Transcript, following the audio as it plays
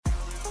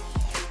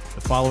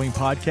The following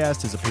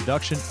podcast is a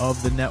production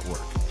of the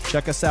network.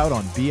 Check us out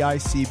on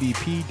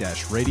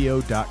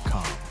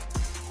bicbp-radio.com.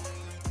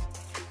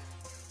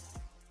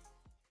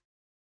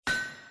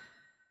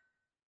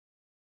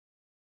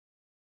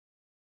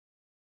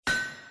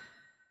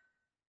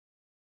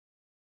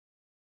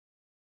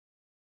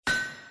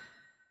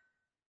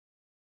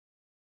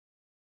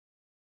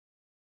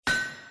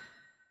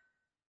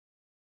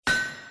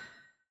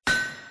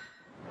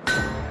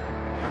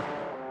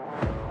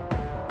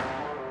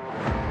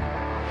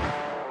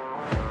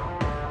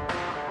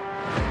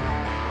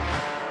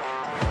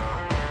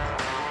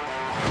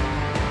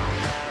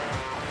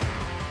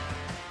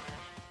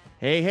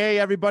 Hey,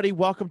 everybody.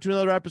 Welcome to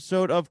another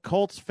episode of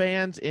Colts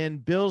Fans in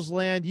Bills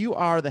Land. You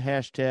are the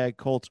hashtag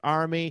Colts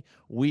Army.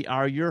 We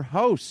are your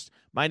hosts.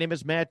 My name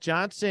is Matt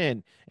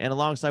Johnson, and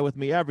alongside with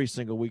me every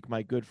single week,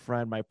 my good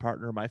friend, my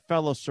partner, my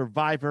fellow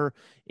survivor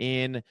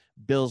in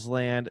Bills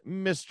Land,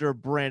 Mr.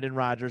 Brandon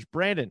Rogers.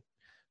 Brandon,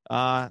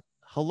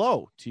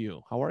 hello to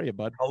you. How are you,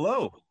 bud?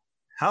 Hello.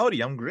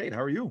 Howdy. I'm great.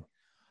 How are you?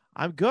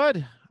 I'm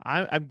good.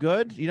 I'm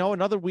good. You know,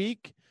 another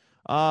week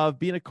of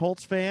being a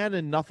Colts fan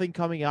and nothing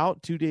coming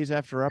out 2 days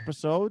after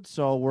episode.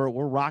 So we're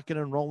rocking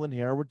and rolling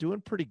here. We're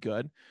doing pretty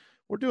good.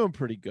 You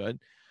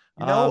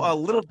know, a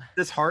little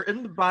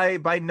disheartened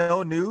by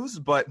no news,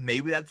 but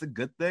maybe that's a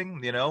good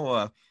thing. You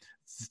know,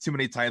 too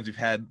many times we've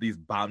had these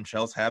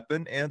bombshells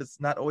happen, and it's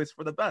not always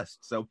for the best.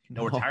 So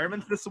no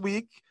retirements this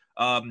week.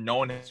 No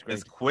one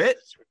has quit.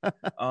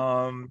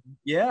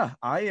 Yeah,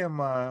 I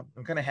am.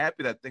 I'm kind of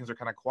happy that things are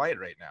kind of quiet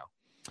right now.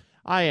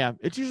 I am.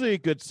 It's usually a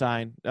good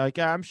sign. Like,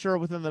 I'm sure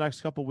within the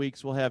next couple of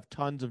weeks we'll have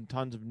tons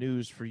of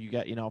news for you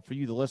guys. You know, for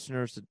you the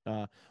listeners.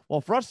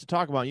 For us to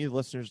talk about, you the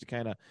listeners to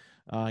kind of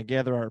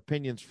gather our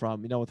opinions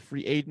from. You know, with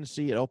free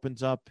agency, it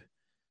opens up.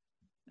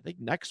 I think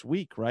next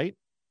week, right?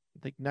 I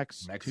think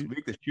next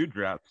week the shoe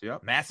drops. Yeah,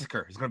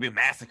 massacre. It's going to be a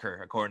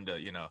massacre according to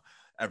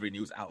every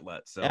news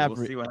outlet. So we'll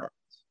see what happens.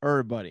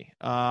 Everybody.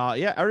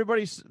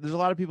 Everybody's. There's a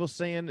lot of people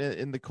saying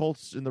in the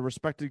Colts, in the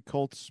respected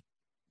Colts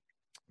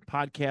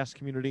podcast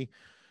community.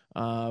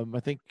 I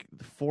think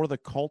for the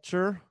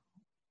culture,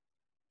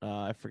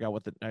 I forgot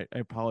what I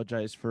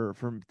apologize for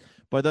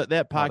but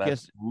that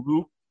podcast.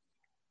 Luke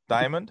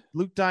Diamond,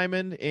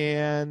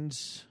 and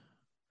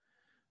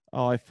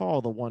I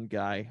follow the one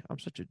guy. I'm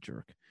such a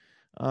jerk.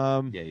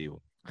 Yeah,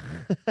 you.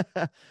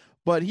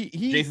 But he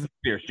Jason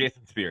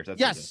Spears.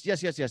 That's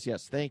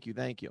yes. Thank you.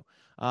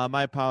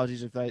 My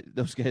apologies if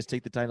those guys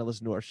take the time to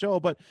listen to our show,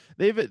 but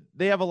they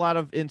have a lot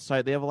of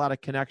insight. They have a lot of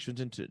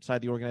connections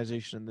inside the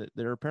organization that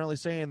they're apparently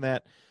saying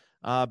that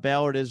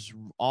Ballard is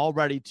all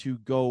ready to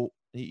go.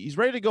 He's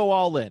ready to go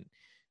all in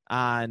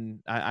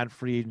on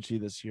free agency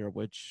this year,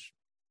 which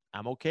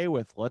I'm okay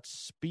with. Let's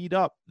speed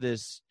up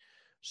this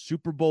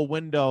Super Bowl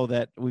window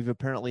that we've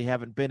apparently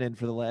haven't been in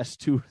for the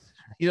last 2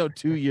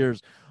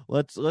 years.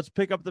 Let's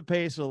pick up the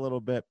pace a little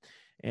bit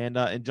and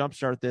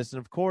jumpstart this. And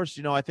of course,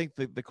 I think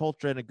the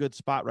Colts are in a good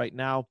spot right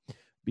now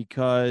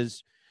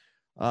because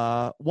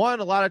one,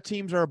 a lot of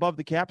teams are above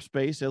the cap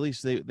space. At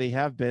least they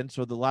have been.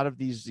 So a lot of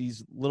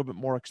these little bit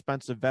more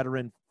expensive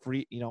veteran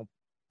free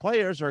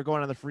players are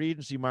going on the free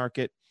agency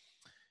market,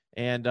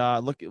 and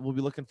we'll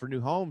be looking for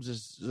new homes.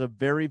 This is a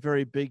very,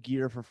 very big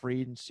year for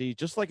free agency,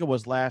 just like it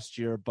was last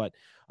year, but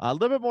a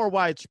little bit more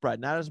widespread.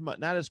 Not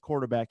as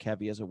quarterback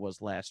heavy as it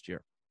was last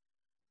year.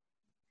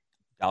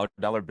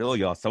 Dollar bill,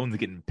 y'all. Someone's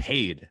getting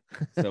paid,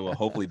 so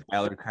hopefully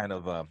Ballard kind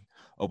of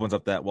opens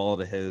up that wallet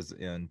of his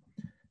and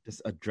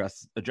just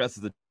addresses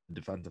the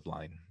defensive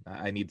line.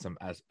 I need some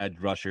edge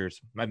rushers.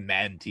 My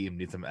man team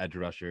needs some edge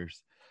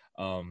rushers.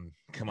 Come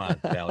on,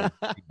 Ballard.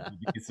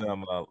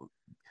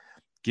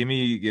 Give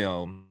me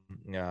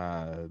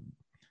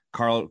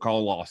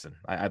Carl Lawson.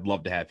 I'd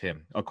love to have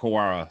him.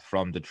 Okwara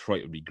from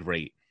Detroit would be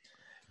great.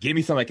 Give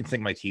me something I can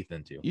sink my teeth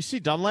into. You see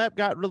Dunlap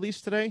got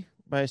released today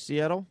by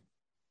Seattle?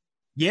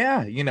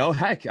 Yeah,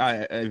 heck,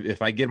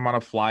 if I get him on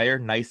a flyer,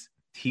 nice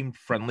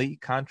team-friendly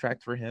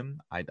contract for him,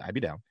 I'd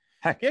be down.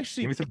 Heck,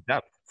 actually, give me some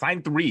depth.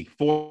 Sign 3,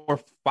 4,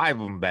 5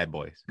 of them bad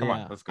boys. Come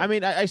on, let's go. I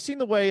mean, I seen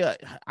the way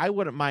I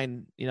wouldn't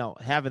mind,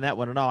 having that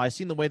one at all. I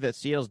seen the way that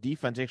Seattle's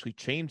defense actually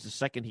changed the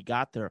second he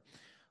got there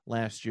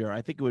last year.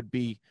 I think it would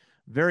be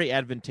very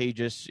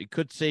advantageous. It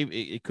could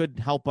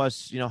help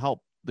us,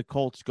 help the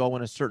Colts go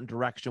in a certain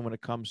direction when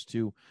it comes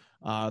to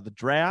the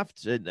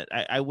draft.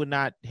 I would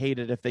not hate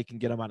it if they can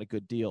get him on a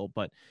good deal,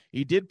 but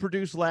he did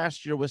produce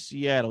last year with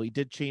Seattle. He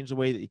did change the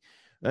way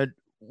that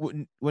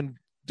when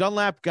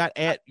Dunlap got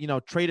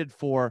traded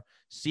for,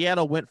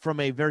 Seattle went from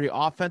a very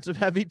offensive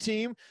heavy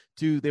team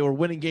to they were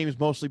winning games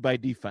mostly by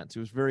defense. It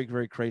was very,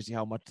 very crazy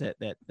how much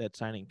that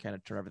signing kind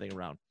of turned everything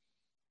around.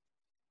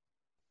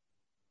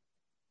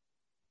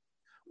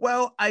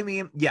 Well, I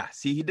mean, yes,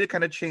 he did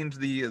kind of change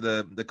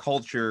the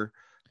culture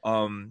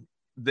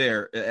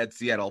there at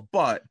Seattle,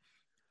 but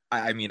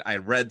I mean, I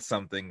read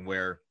something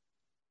where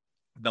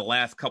the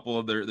last couple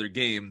of their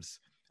games,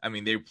 I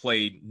mean, they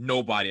played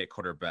nobody at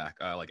quarterback,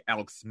 like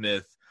Alex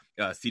Smith,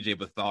 CJ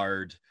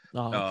Beathard,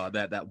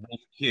 that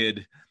Wolf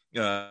kid,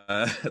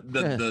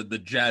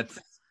 the Jets,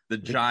 the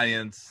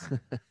Giants.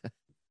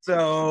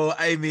 So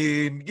I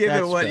mean, give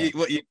it That's fair.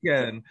 what you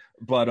can.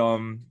 But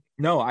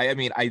no, I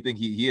mean, I think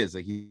he is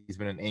like he's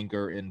been an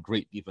anchor in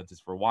great defenses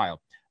for a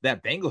while.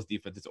 That Bengals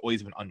defense has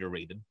always been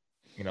underrated.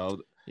 You know,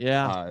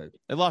 Yeah.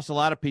 They lost a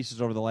lot of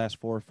pieces over the last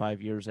 4 or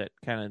 5 years that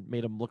kind of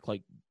made him look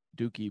like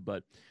Dookie,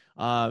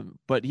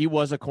 but he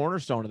was a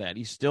cornerstone of that.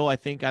 He's still, I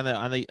think, on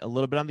the a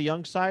little bit on the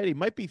young side. He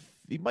might be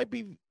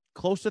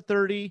close to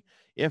 30.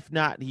 If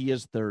not, he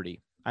is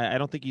 30. I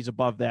don't think he's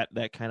above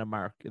that kind of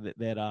mark,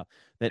 that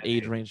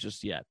age range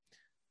just yet.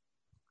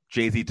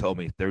 Jay-Z told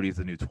me 30 is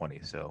the new 20,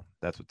 so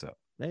that's what's up.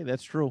 Hey,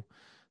 that's true.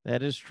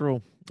 That is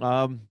true.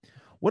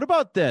 What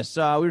about this?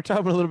 We were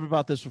talking a little bit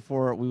about this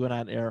before we went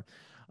on air.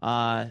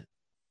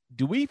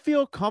 Do we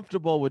feel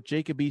comfortable with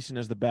Jacob Eason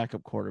as the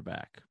backup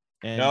quarterback?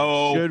 And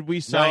no, should we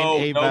sign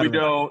a veteran?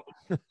 No,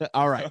 we don't.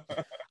 All right.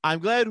 I'm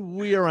glad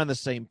we are on the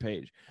same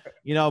page.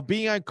 You know,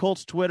 being on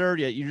Colts Twitter,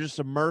 you're just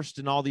immersed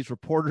in all these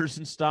reporters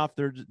and stuff.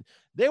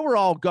 They were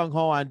all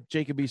gung-ho on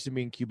Jacob Eason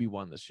being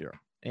QB1 this year.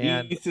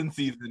 And Eason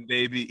season,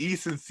 baby.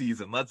 Eason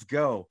season. Let's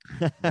go.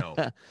 No.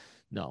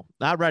 No,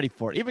 not ready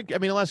for it.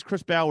 Unless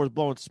Chris Ballard was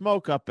blowing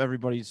smoke up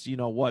everybody's, you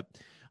know what,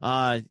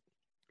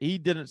 he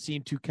didn't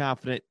seem too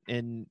confident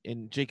in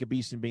Jacob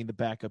Eason being the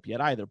backup yet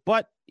either.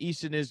 But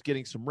Eason is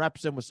getting some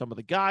reps in with some of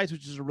the guys,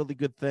 which is a really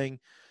good thing.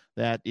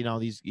 That, you know,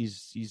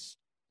 he's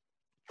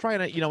trying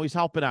to, you know, he's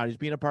helping out. He's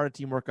being a part of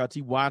team workouts.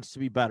 He wants to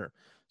be better.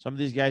 Some of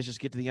these guys just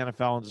get to the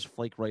NFL and just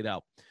flake right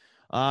out.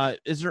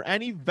 Is there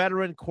any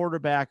veteran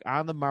quarterback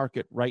on the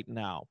market right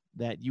now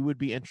that you would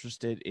be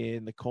interested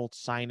in the Colts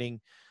signing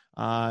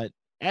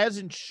as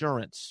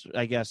insurance,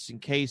 I guess, in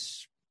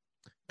case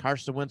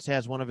Carson Wentz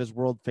has one of his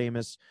world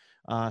famous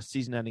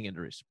season-ending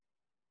injuries?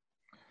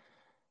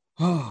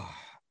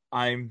 I'm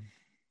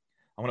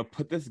going to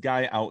put this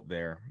guy out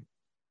there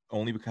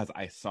only because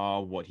I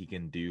saw what he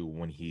can do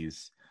when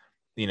he's,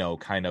 you know,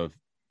 kind of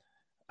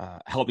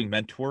helping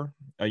mentor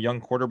a young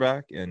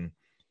quarterback and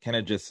kind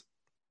of just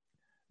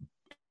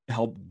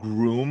help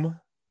groom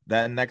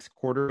that next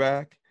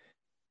quarterback.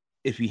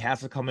 If he has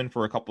to come in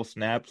for a couple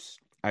snaps,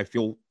 I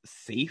feel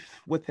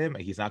safe with him.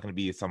 He's not going to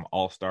be some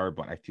all-star,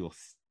 but I feel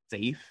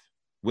safe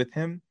with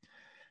him.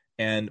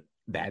 And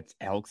that's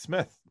Alex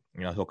Smith.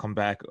 You know, he'll come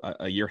back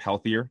a year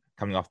healthier,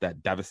 coming off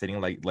that devastating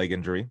leg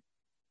injury.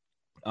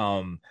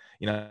 You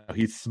know,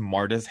 he's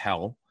smart as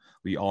hell.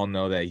 We all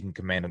know that he can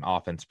command an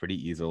offense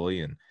pretty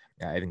easily. And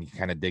I think he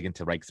kind of dig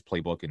into Reich's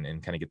playbook and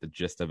kind of get the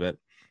gist of it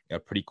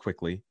pretty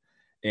quickly.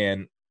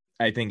 And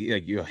I think,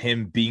 like, you know,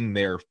 him being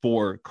there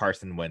for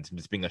Carson Wentz and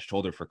just being a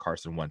shoulder for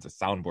Carson Wentz, a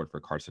soundboard for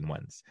Carson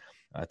Wentz,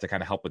 to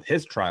kind of help with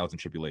his trials and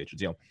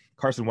tribulations. You know,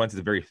 Carson Wentz is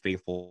a very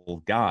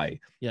faithful guy.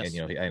 Yes. And,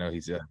 you know, I know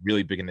he's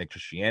really big into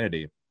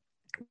Christianity.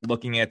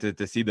 Looking at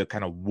to see the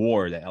kind of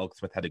war that Alex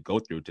Smith had to go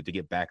through to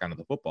get back onto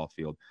the football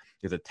field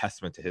is a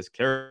testament to his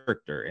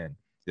character. And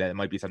that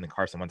might be something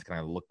Carson Wentz kind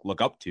of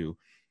look up to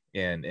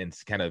and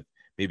kind of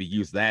maybe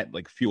use that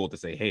like fuel to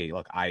say, hey,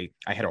 look, I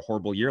had a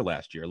horrible year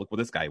last year. Look what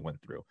this guy went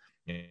through.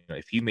 You know,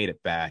 if he made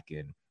it back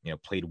and, you know,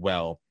 played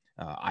well,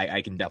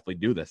 I can definitely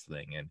do this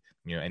thing. And,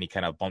 you know, any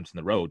kind of bumps in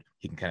the road,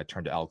 he can kind of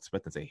turn to Alex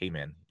Smith and say, hey,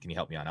 man, can you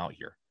help me on out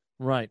here?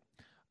 Right.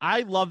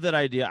 I love that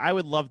idea. I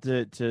would love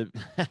to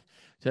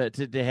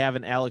to have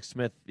an Alex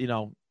Smith, you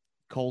know,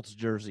 Colts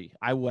jersey.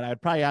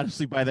 I'd probably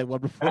honestly buy that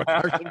one before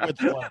Carson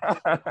Wentz one.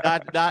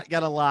 Not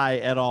gonna lie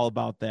at all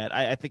about that.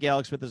 I think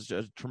Alex Smith is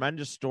a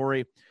tremendous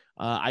story.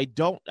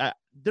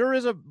 There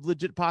is a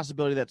legit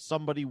possibility that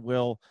somebody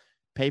will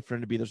pay for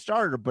him to be the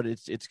starter, but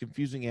it's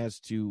confusing as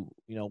to,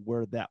 you know,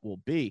 where that will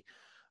be.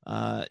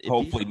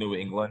 Hopefully New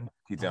England.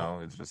 You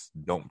know, it's just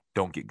don't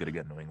get good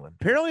again, New England.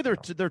 Apparently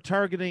they're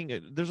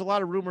targeting. There's a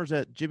lot of rumors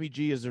that Jimmy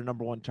G is their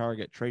number one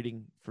target,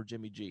 trading for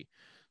Jimmy G.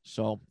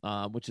 So,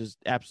 which is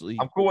absolutely.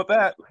 I'm cool with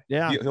that.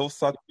 Yeah, he'll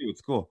suck too.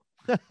 It's cool.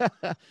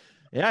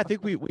 Yeah, I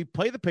think we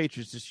play the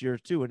Patriots this year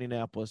too.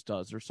 Indianapolis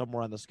does. They're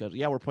somewhere on the schedule.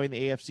 Yeah, we're playing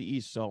the AFC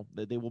East, so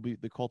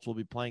the Colts will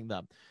be playing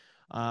them.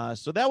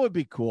 So that would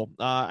be cool.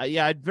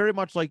 Yeah, I'd very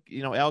much like,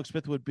 you know, Alex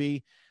Smith would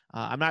be.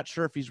 I'm not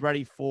sure if he's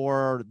ready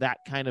for that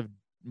kind of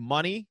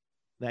money,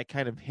 that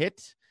kind of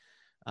hit.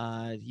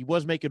 He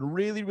was making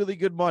really, really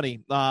good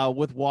money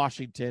with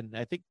Washington.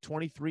 I think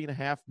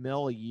 $23.5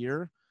 million a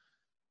year,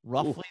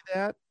 roughly. Ooh.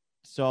 That.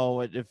 So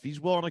if he's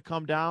willing to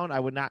come down, I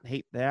would not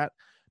hate that.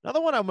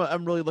 Another one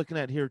I'm really looking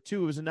at here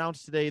too. It was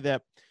announced today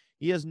that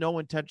he has no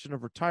intention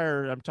of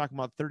retiring. I'm talking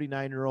about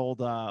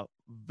 39-year-old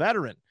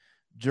veteran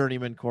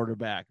journeyman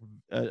quarterback,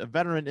 a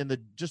veteran in the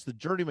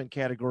journeyman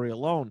category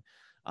alone.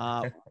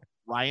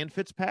 Ryan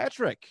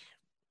Fitzpatrick.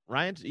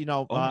 Ryan, you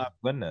know,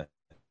 goodness.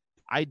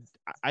 I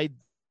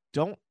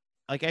don't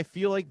like. I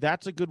feel like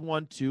that's a good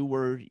one too,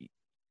 where,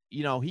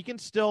 you know, he can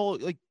still,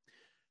 like,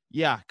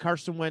 yeah,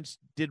 Carson Wentz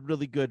did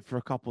really good for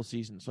a couple of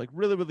seasons, like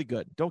really, really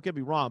good. Don't get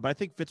me wrong, but I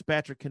think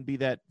Fitzpatrick can be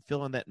that,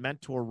 fill in that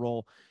mentor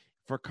role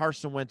for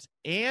Carson Wentz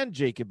and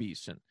Jacob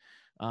Eason,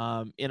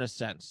 in a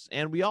sense.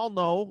 And we all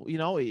know, you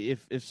know,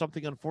 if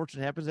something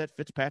unfortunate happens, that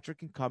Fitzpatrick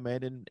can come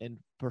in and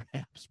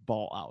perhaps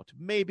ball out.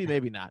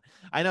 Maybe not.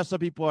 I know some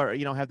people are,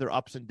 you know, have their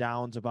ups and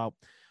downs about,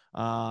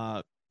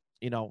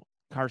 you know,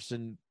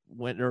 Carson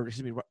went, or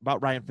excuse me,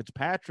 about Ryan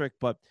Fitzpatrick,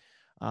 but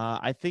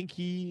I think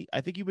he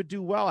would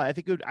do well.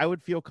 I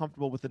would feel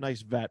comfortable with a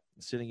nice vet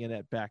sitting in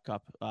at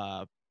backup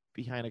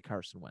behind a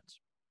Carson Wentz.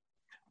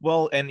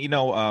 Well, and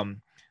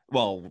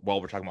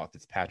while we're talking about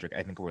Fitzpatrick,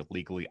 I think we're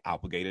legally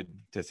obligated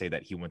to say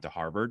that he went to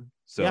Harvard.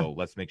 So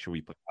let's make sure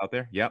we put it out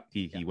there. Yep,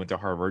 he went to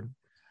Harvard.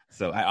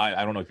 So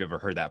I don't know if you've ever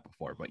heard that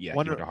before, but yeah, he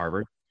went to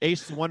Harvard.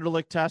 Ace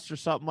Wonderlic test or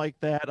something like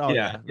that. Oh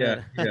yeah.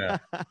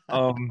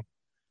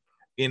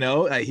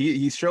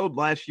 He showed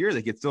last year that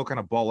he could still kind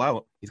of ball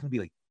out. He's gonna be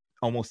like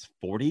almost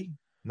 40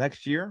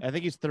 next year. I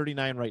think he's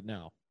 39 right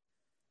now.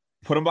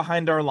 Put him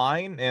behind our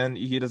line, and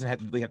he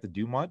doesn't really have to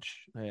do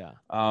much. Yeah.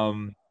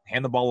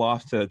 Hand the ball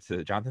off to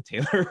Jonathan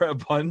Taylor a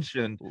bunch,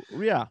 and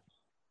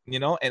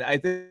and I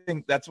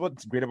think that's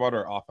what's great about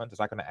our offense. It's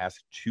not going to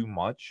ask too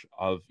much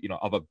of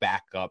a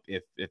backup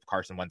if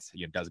Carson Wentz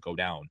does go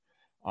down.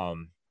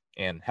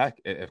 And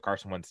heck, if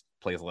Carson Wentz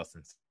plays less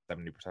than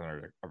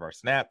 70% of our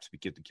snaps, we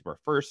get to keep our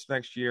first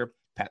next year.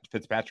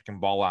 Fitzpatrick can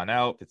ball on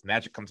out.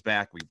 Fitzmagic comes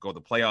back. We go to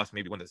the playoffs,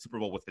 maybe win the Super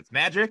Bowl with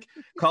Fitzmagic.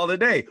 Call it a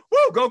day.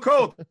 Woo, go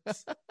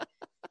Colts.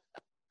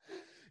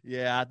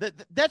 Yeah,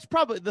 that's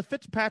probably the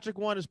Fitzpatrick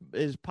one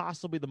is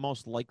possibly the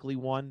most likely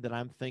one that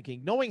I'm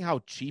thinking. Knowing how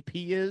cheap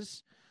he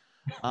is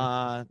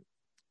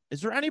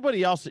there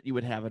anybody else that you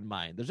would have in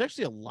mind? There's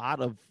actually a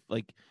lot of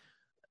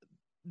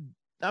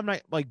I'm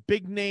not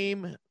big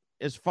name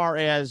as far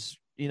as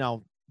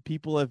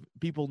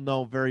people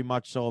know very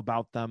much so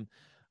about them.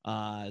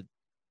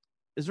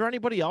 Is there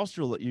anybody else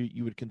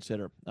you would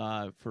consider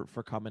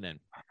for coming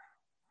in?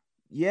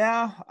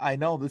 Yeah, I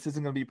know this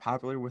isn't going to be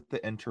popular with the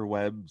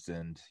interwebs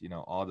and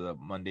all the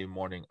Monday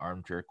morning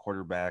armchair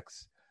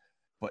quarterbacks,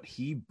 but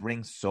he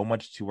brings so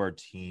much to our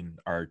team.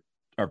 Our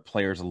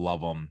players love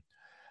him,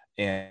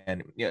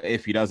 and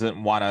if he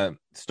doesn't want to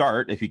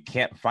start, if he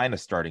can't find a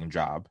starting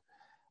job,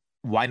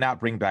 why not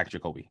bring back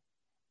Jacoby?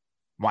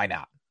 Why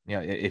not?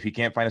 If he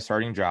can't find a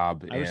starting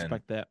job, I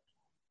respect that.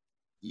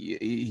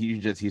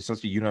 He's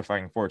such a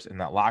unifying force in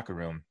that locker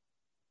room.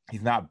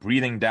 He's not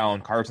breathing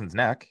down Carson's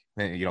neck.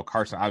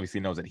 Carson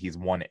obviously knows that he's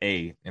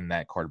 1A in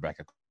that quarterback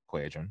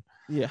equation.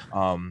 Yeah.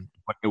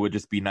 But it would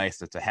just be nice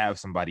to have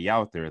somebody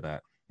out there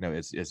that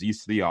is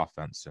used to the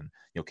offense and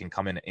can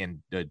come in and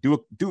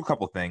do a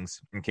couple things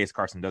in case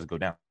Carson does go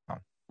down.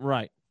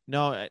 Right.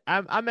 No,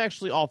 I'm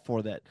actually all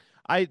for that.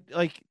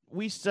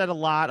 We said a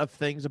lot of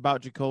things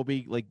about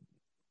Jacoby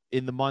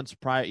in the months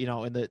prior,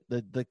 in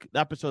the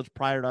episodes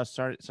prior to us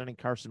starting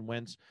Carson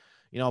Wentz.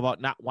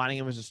 About not wanting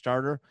him as a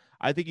starter.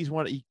 I think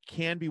he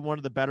can be one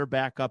of the better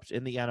backups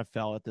in the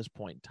NFL at this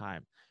point in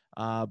time.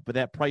 But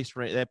that price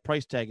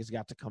tag has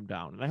got to come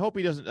down. And I hope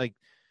he doesn't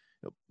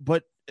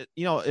but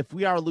if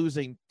we are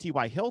losing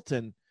T.Y.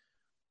 Hilton,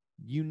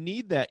 you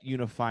need that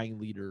unifying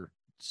leader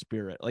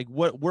spirit.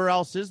 Where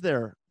else is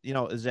there,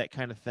 is that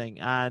kind of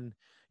thing? And,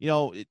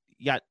 you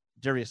got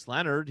Darius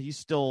Leonard. He's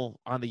still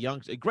on the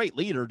young, a great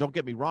leader. Don't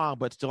get me wrong,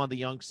 but still on the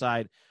young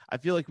side. I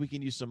feel like we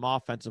can use some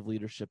offensive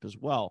leadership as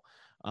well.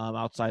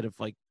 Outside of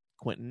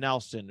Quentin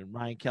Nelson and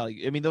Ryan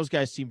Kelly. I mean, those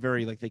guys seem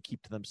very they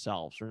keep to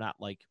themselves. They're not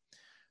like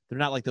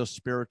those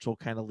spiritual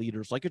kind of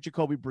leaders like a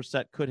Jacoby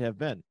Brissett could have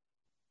been.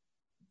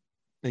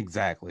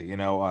 Exactly.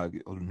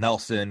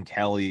 Nelson,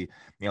 Kelly,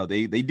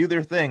 they do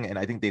their thing, and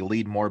I think they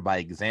lead more by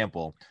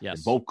example than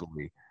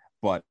vocally.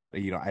 But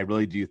I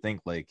really do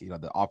think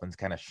the offense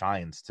kind of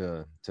shines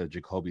to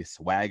Jacoby's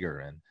swagger,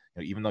 and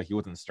even though he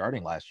wasn't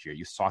starting last year,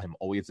 you saw him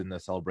always in the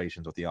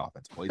celebrations with the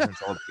offense, always in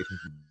celebrations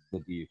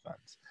with the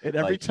defense. And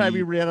every time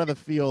he ran on the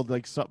field,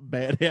 something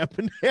bad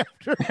happened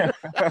after.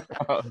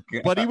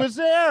 But he was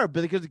there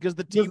because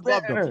the team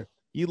loved him.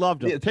 He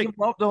loved him. The team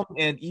loved him,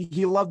 and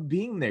he loved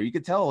being there. You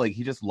could tell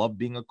he just loved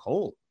being a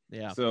Colt.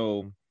 Yeah.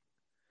 So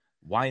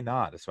why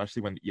not?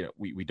 Especially when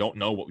we don't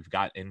know what we've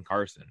got in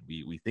Carson.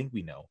 We think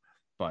we know,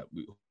 but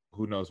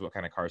who knows what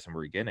kind of Carson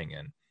we're getting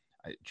in.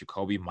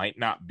 Jacoby might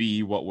not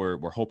be what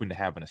we're hoping to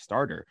have in a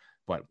starter,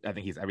 but I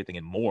think he's everything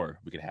and more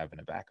we could have in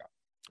a backup.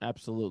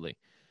 Absolutely.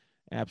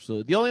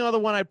 The only other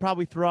one I'd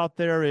probably throw out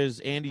there is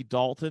Andy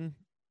Dalton.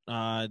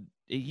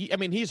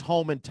 He's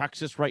home in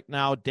Texas right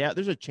now.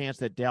 There's a chance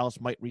that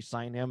Dallas might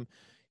re-sign him.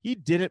 He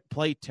didn't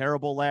play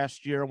terrible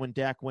last year when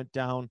Dak went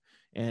down,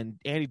 and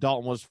Andy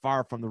Dalton was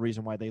far from the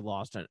reason why they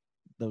lost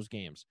those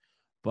games.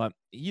 But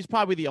he's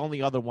probably the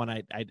only other one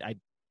I'd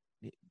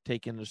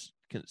take into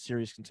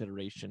serious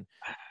consideration.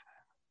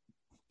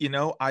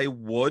 I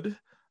would,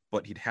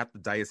 but he'd have to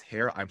dye his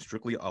hair. I'm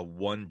strictly a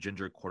one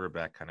ginger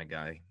quarterback kind of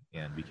guy,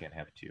 and we can't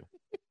have two.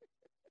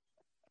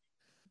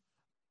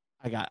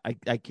 I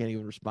can't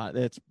even respond.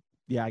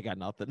 I got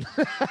nothing.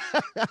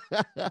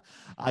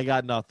 I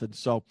got nothing.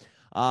 So,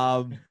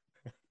 I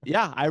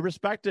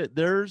respect it.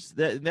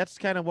 That's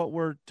kind of what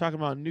we're talking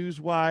about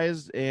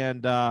news-wise,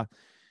 and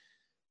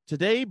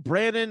today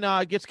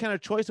Brandon gets kind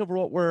of choice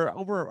over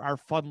our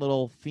fun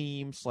little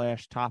theme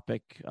 /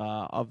 topic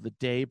of the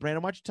day.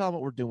 Brandon, why don't you tell them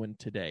what we're doing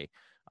today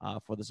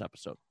for this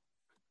episode?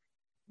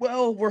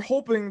 Well, we're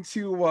hoping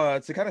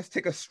to kind of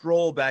take a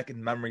stroll back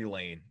in memory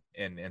lane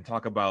and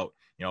talk about,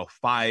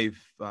 five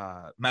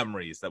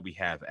memories that we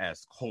have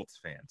as Colts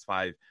fans,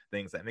 five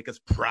things that make us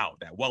proud,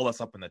 that well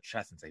us up in the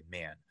chest and say,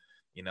 man,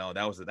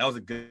 that was a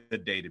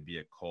good day to be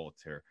a Colt,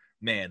 or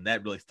man,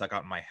 that really stuck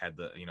out in my head,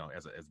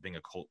 as being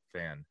a Colt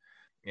fan.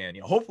 And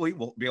hopefully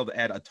we'll be able to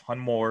add a ton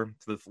more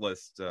to this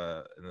list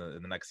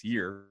in the next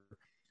year,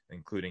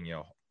 including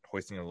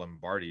hoisting a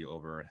Lombardi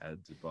over our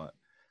heads. But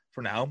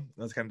for now,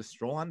 let's kind of just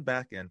stroll on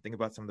back and think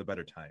about some of the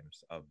better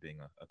times of being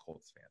a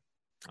Colts fan.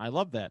 I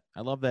love that.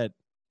 I love that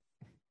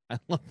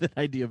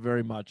idea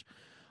very much.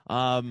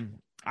 I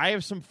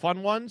have some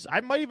fun ones.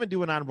 I might even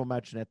do an honorable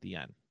mention at the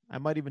end. I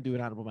might even do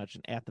an honorable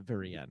mention at the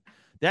very end.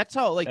 That's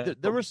how,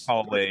 there was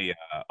probably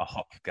a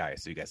hook,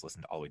 guys. So you guys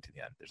listened all the way to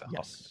the end. There's a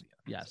hook.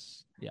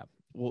 Yes. Yeah.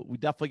 Well, we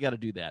definitely got to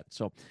do that.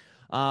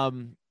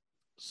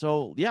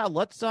 So, yeah,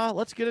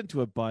 let's get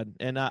into it, bud.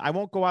 And I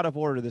won't go out of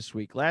order this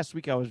week. Last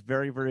week I was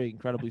very, very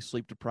incredibly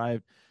sleep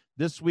deprived.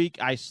 This week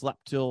I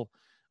slept till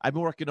I've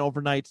been working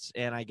overnights,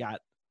 and I got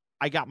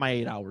my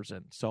 8 hours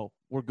in. So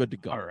we're good to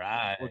go. All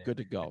right, we're good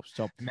to go.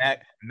 So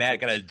Matt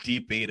got a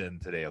deep 8 in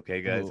today.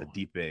 Okay, guys, a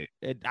deep 8.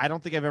 I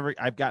don't think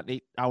I've gotten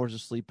 8 hours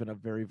of sleep in a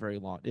very, very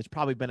long. It's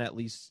probably been at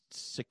least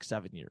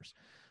 6-7 years.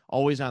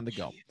 Always on the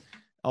go.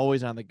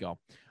 Always on the go.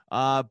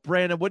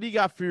 Brandon, what do you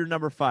got for your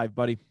number 5,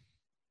 buddy?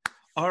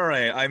 All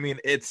right. I mean,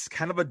 it's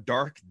kind of a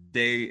dark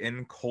day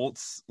in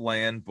Colts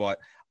land, but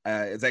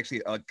it's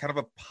actually a kind of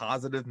a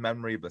positive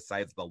memory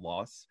besides the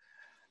loss.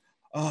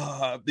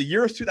 The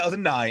year is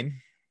 2009,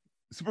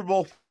 Super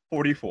Bowl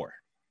 44.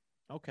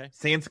 Okay.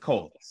 Saints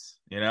Colts.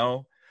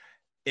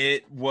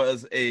 It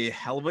was a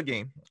hell of a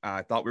game.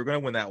 I thought we were going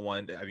to win that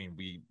one. I mean,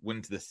 we went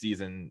into the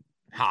season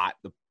hot,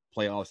 the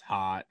playoffs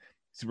hot,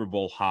 Super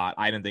Bowl hot.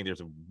 I didn't think there's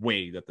a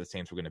way that the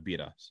Saints were going to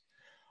beat us.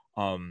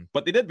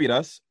 But they did beat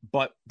us.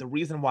 But the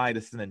reason why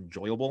this is an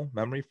enjoyable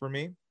memory for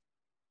me,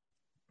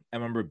 I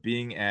remember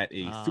being at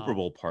a Super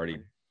Bowl party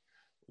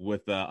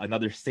with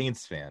another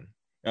Saints fan.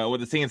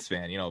 With a Saints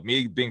fan,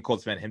 me being a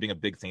Colts fan, him being a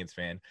big Saints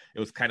fan. It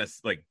was kind of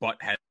like butt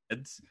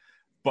heads.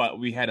 But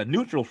we had a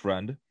neutral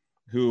friend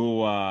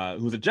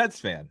who's a Jets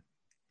fan.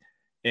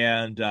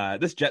 And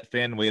this Jet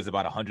fan weighs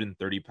about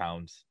 130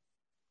 pounds.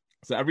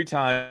 So every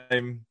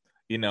time,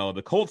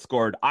 the Colts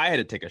scored, I had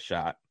to take a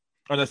shot.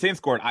 Or the Saints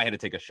scored, I had to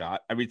take a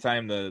shot. Every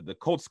time the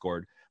Colts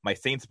scored, my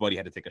Saints buddy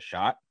had to take a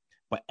shot.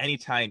 But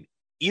anytime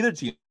either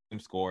team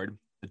scored,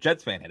 the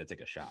Jets fan had to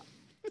take a shot.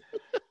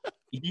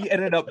 He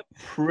ended up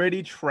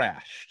pretty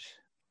trashed.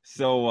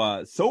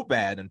 So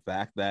bad, in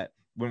fact, that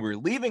when we were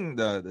leaving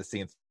the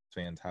Saints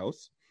fan's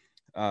house,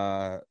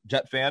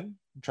 Jet fan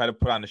tried to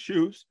put on the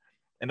shoes,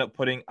 ended up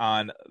putting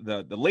on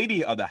the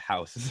lady of the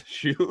house's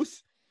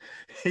shoes.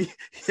 He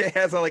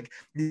has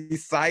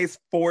these size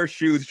 4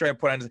 shoes. He's trying to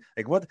put on,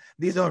 like, what?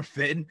 These aren't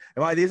fitting.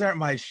 Why? These aren't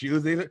my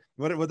shoes.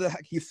 What the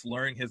heck? He's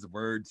slurring his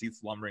words. He's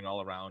slumbering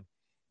all around.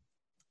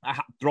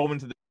 I throw him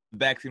into the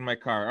backseat of my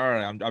car. All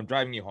right, I'm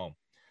driving you home.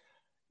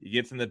 He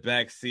gets in the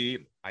back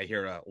seat. I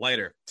hear a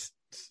lighter. Tss,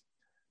 tss.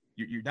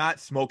 You're not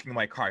smoking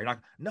my car. You're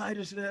not. No, I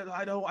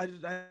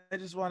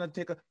just want to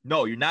take a.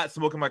 No, you're not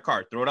smoking my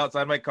car. Throw it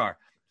outside my car.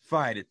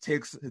 Fine. It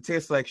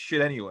tastes like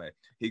shit anyway.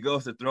 He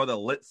goes to throw the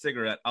lit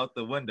cigarette out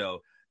the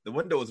window. The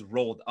window is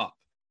rolled up,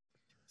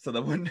 so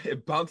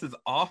it bounces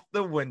off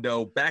the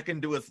window back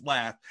into his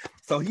lap.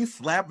 So he's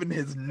slapping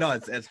his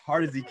nuts as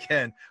hard as he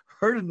can,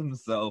 hurting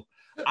himself.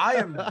 I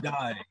am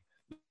dying.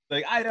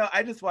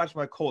 I just watched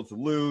my Colts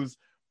lose,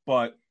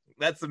 but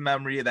that's a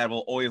memory that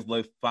will always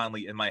live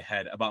fondly in my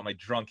head about my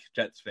drunk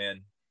Jets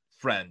fan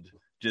friend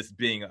just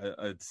being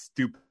a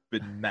stupid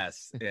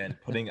mess and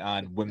putting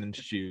on women's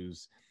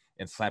shoes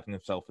and slapping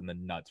himself in the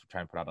nuts for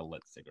trying to put out a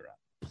lit cigarette.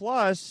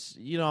 Plus,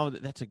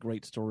 that's a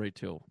great story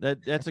too.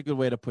 That's a good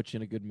way to put you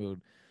in a good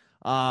mood.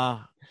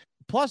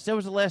 Plus, that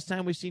was the last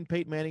time we seen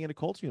Peyton Manning in a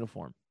Colts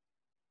uniform.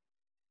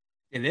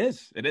 It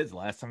is. The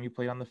last time you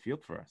played on the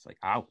field for us. Like,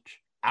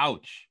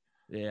 ouch.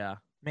 Yeah.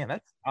 Man,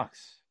 that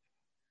sucks.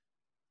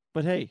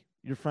 But hey,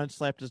 your friend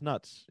slapped his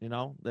nuts.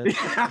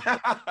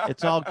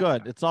 It's all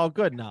good. It's all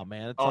good now,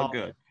 man. It's all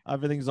good.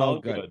 Everything's all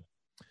good.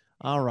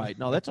 All right.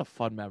 No, that's a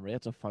fun memory.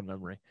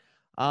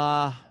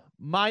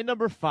 My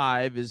number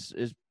 5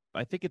 is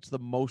I think it's the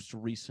most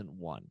recent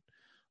one.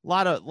 A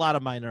lot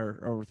of mine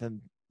are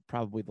within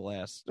probably the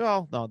last.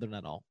 Well, no, they're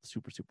not all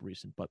super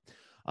recent, but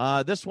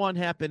this one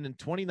happened in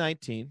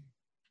 2019.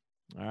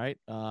 All right.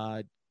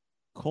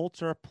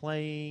 Colts are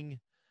playing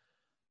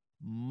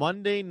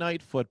Monday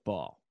Night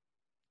Football,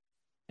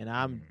 and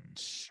I'm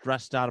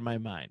stressed out of my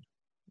mind.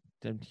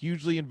 I'm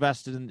hugely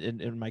invested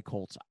in my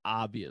Colts,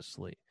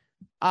 obviously.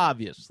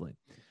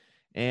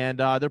 And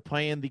they're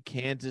playing the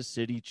Kansas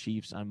City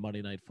Chiefs on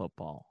Monday Night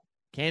Football.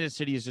 Kansas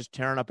City is just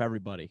tearing up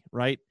everybody,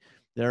 right?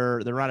 They're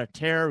on a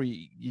tear.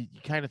 You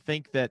kind of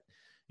think that,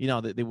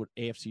 they would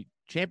AFC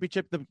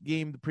Championship the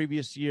game the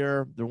previous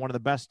year. They're one of the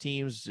best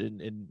teams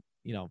in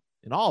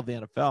all of the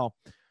NFL.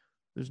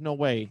 There's no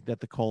way that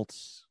the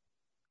Colts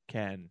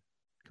can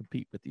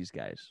compete with these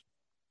guys.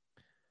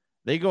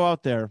 They go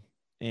out there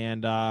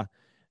and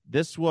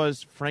This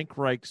was Frank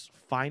Reich's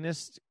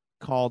finest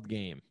called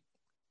game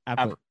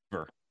ever.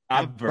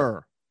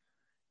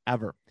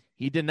 Ever.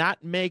 He did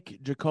not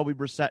make Jacoby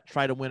Brissett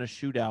try to win a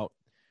shootout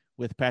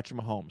with Patrick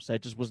Mahomes.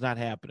 That just was not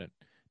happening.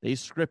 They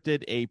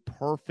scripted a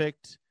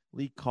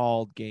perfectly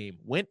called game.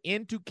 Went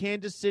into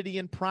Kansas City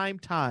in prime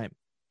time.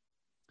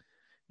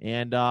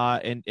 And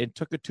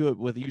took it to it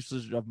with the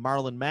usage of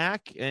Marlon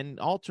Mack and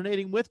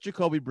alternating with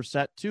Jacoby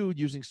Brissett too,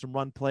 using some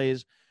run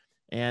plays.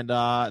 And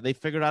they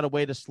figured out a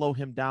way to slow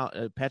him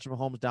down, Patrick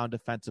Mahomes down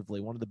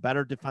defensively. One of the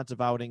better defensive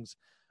outings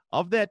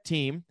of that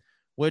team,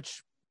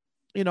 which,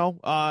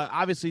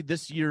 obviously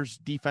this year's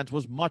defense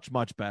was much,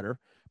 much better.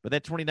 But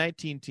that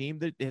 2019 team,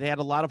 it had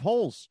a lot of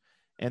holes.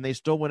 And they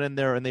still went in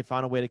there and they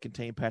found a way to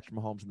contain Patrick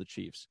Mahomes and the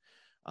Chiefs.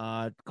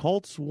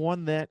 Colts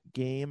won that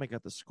game. I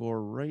got the score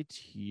right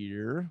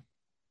here.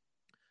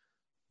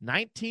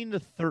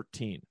 19-13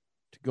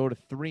 to go to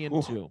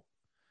 3-2.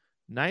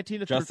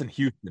 19-13. Justin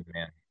Houston,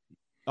 man.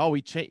 Oh,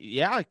 because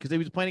he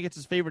was playing against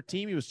his favorite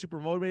team. He was super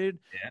motivated.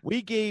 Yeah.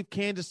 We gave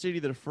Kansas City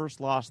their first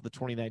loss of the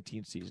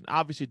 2019 season.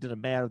 Obviously, it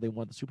didn't matter. They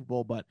won the Super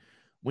Bowl. But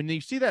when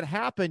you see that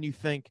happen, you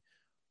think,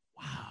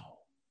 wow,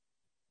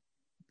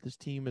 this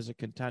team is a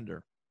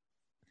contender.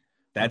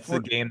 That's the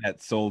game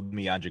that sold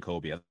me on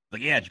Jacoby. I was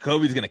like, yeah,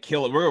 Jacoby's going to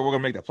kill it. We're going to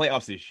make the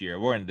playoffs this year.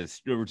 We're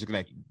just going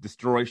to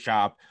destroy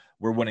shop.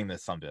 We're winning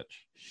this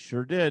sumbitch.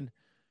 Sure did.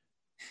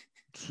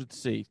 Let's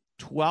see.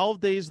 12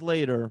 days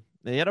later,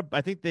 they had a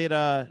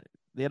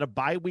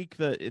bye week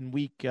in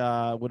week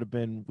would have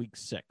been week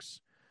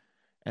 6.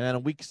 And then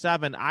in week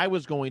 7, I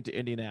was going to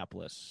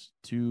Indianapolis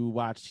to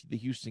watch the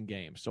Houston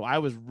game. So I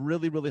was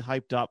really, really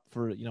hyped up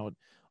for,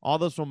 all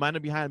those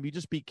momentum behind them. You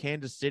just beat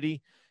Kansas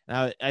City.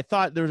 And I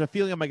thought there was a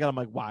feeling in my gut. I'm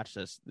like, watch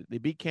this. They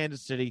beat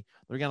Kansas City.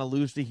 They're going to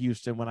lose to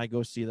Houston when I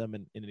go see them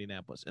in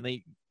Indianapolis. And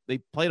they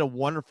played a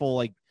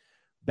wonderful,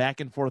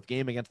 back and forth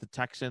game against the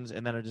Texans,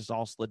 and then it just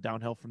all slid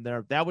downhill from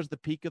there. That was the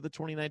peak of the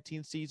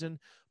 2019 season,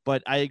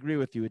 but I agree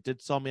with you. It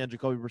did sell me on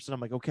Jacoby Brissett. I'm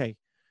like, okay,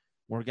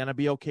 we're going to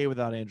be okay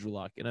without Andrew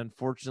Luck. And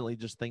unfortunately,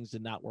 just things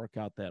did not work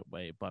out that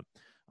way. But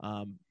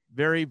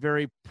very,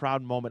 very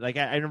proud moment.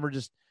 I remember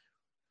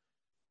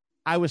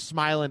I was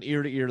smiling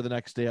ear to ear the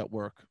next day at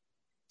work.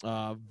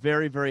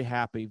 Very, very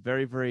happy.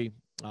 Very, very,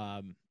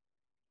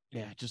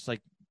 just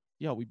like,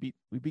 we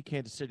beat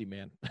Kansas City,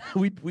 man.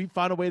 we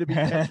found a way to beat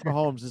Patrick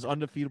Mahomes, this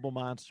undefeatable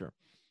monster.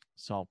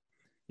 So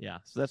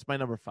that's my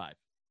number 5.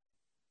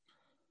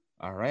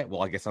 All right.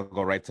 Well, I guess I'll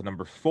go right to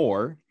number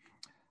 4.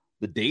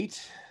 The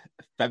date,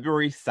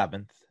 February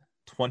 7th,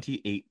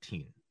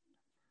 2018.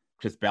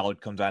 Chris Ballard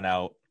comes on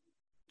out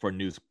for a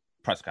news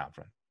press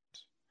conference.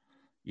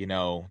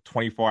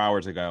 24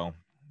 hours ago,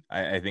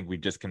 I think we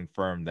just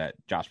confirmed that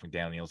Josh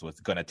McDaniels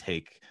was going to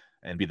take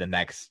and be the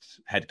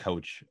next head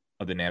coach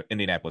of the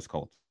Indianapolis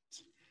Colts.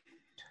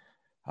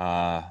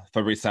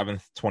 February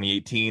 7th,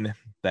 2018,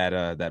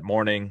 that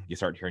morning, you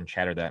start hearing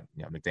chatter that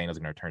McDaniel's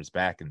going to turn his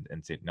back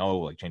and say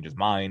no, change his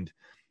mind.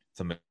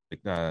 So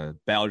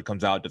Ballard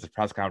comes out, does a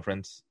press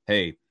conference.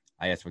 Hey,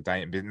 I asked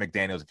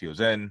McDaniel's if he was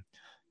in.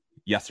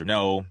 Yes or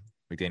no.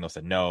 McDaniel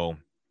said no.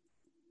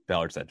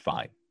 Ballard said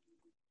fine.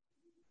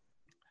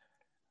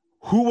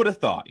 Who would have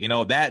thought?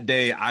 That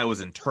day I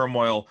was in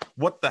turmoil.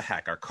 What the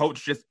heck? Our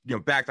coach just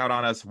backed out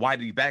on us. Why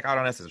did he back out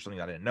on us? Is there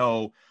something I didn't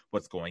know?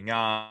 What's going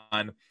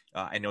on?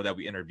 I know that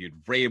we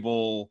interviewed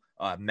Vrabel,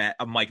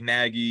 Mike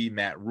Nagy,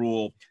 Matt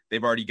Rule.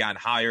 They've already gotten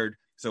hired.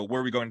 So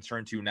where are we going to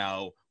turn to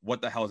now?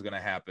 What the hell is going to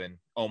happen?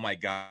 Oh my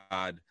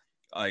God.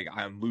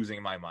 I'm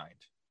losing my mind.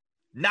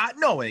 Not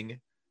knowing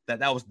that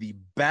was the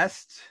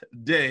best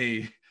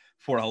day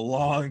for a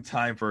long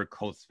time for a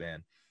Colts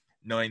fan.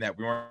 Knowing that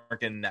we weren't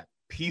getting that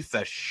piece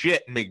of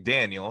shit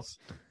McDaniels.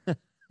 I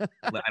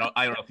don't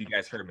know if you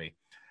guys heard me.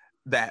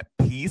 That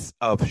piece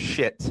of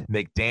shit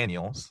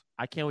McDaniels.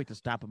 I can't wait to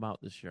stomp him out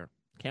this year.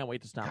 Can't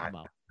wait to stomp him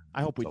out.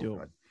 I hope we do.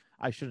 Good.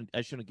 I shouldn't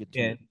get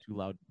too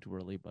loud too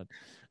early, but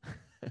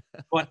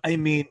but I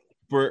mean,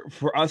 for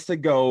us to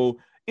go,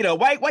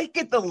 why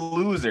get the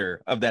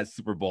loser of that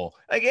Super Bowl?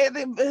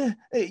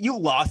 You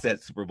lost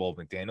that Super Bowl,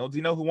 McDaniel. Do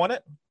you know who won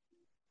it?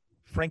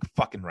 Frank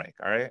fucking Reich.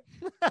 All right,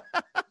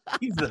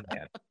 he's the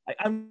man.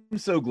 I'm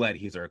so glad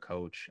he's our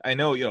coach. I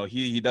know,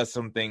 he does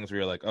some things where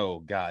you're like, oh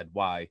God,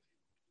 why?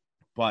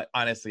 But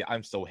honestly,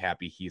 I'm so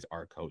happy he's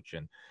our coach.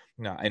 And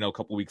I know a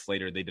couple weeks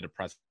later they did a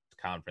press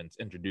conference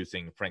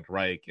introducing Frank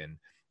Reich, and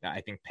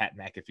I think Pat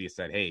McAfee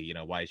said, hey,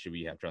 why should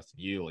we have trust in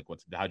you?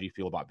 How do you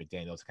feel about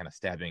McDaniels kind of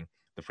stabbing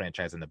the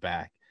franchise in the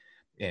back?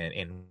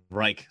 And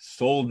Reich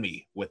sold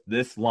me with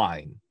this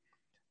line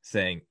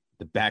saying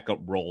the backup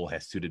role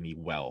has suited me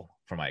well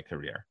for my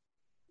career.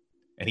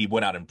 And he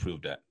went out and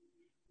proved it.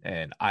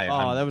 And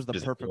that was the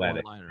perfect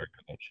one-liner.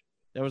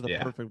 That was the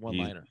perfect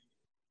one-liner.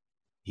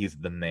 He's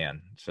the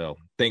man. So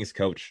thanks,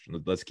 Coach.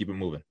 Let's keep it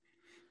moving.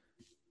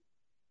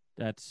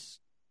 That's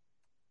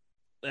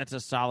a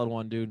solid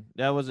one, dude.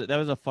 That was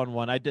a fun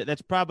one. I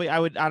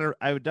would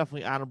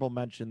definitely honorable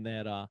mention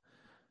that.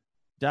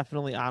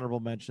 Definitely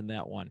honorable mention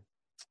that one,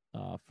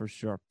 for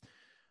sure.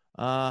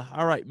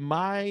 All right,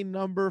 my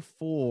number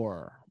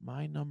four.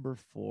 I'm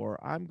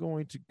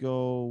going to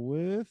go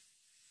with.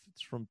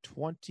 It's from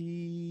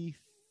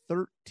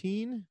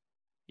 2013.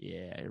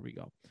 Yeah, here we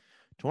go.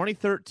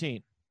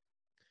 2013.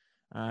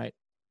 All right,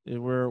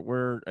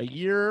 we're a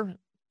year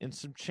and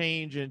some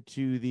change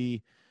into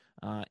the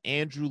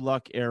Andrew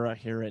Luck era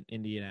here at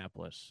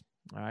Indianapolis.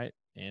 All right,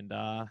 and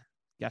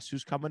guess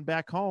who's coming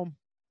back home?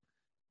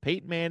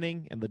 Peyton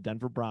Manning and the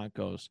Denver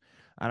Broncos.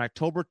 On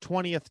October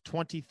 20th,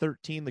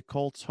 2013, the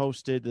Colts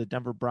hosted the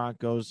Denver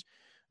Broncos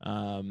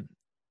and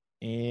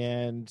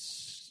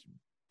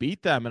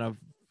beat them in an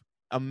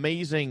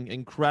amazing,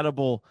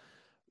 incredible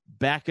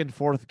back and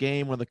forth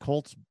game where the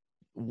Colts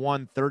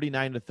won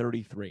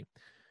 39-33.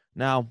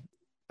 Now,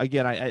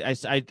 again,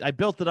 I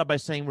built it up by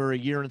saying we're a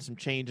year and some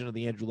change into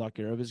the Andrew Luck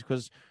era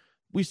because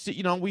we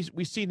see,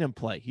 we seen him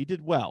play. He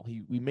did well.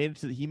 He made it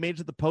to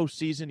the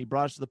postseason. He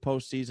brought us to the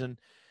postseason.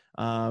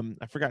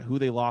 I forgot who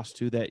they lost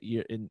to that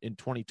year in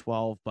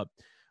 2012, but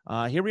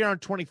here we are in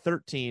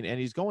 2013, and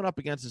he's going up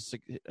against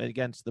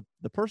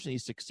the person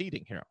he's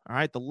succeeding here. All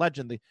right, the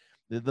legend,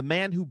 the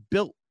man who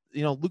built,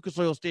 Lucas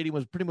Oil Stadium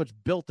was pretty much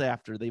built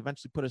after. They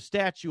eventually put a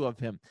statue of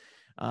him.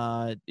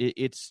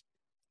 It's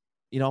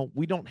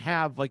we don't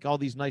have like all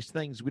these nice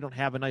things. We don't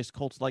have a nice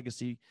Colts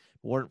legacy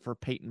weren't for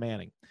Peyton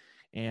Manning,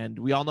 and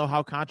we all know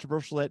how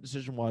controversial that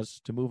decision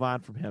was to move on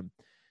from him.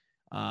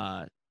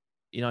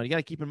 You got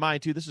to keep in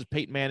mind, too, this is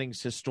Peyton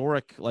Manning's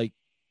historic,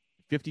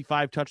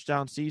 55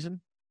 touchdown season.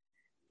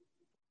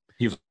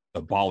 He was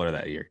a baller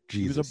that year.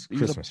 Jesus,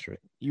 Christmas tree.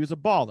 He was a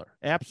baller,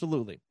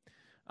 absolutely.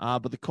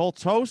 But the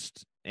Colts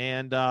host,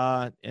 and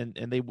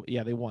they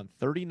won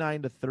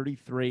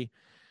 39-33.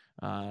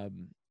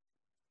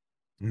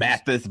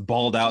 Mathis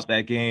balled out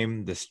that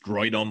game,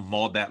 destroyed them,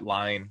 mauled that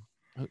line.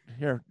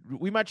 Here,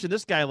 we mentioned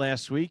this guy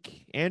last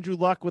week. Andrew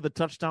Luck with a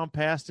touchdown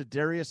pass to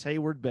Darius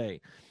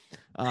Hayward-Bay.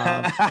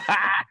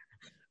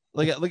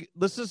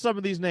 Listen to some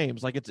of these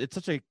names. It's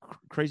such a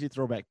crazy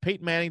throwback.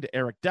 Peyton Manning to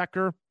Eric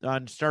Decker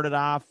started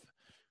off.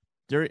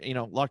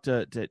 Luck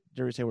to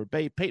Darius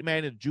Hayward-Bay. Peyton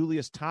Manning to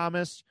Julius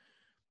Thomas.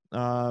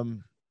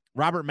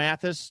 Robert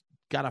Mathis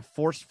got a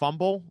forced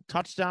fumble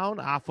touchdown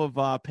off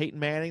of Peyton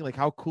Manning.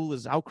 How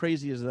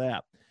crazy is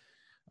that?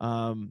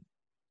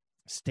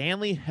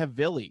 Stanley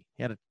Havili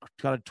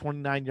got a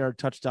 29-yard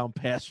touchdown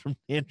pass from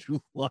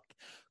Andrew Luck.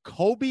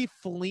 Kobe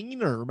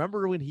Fleener,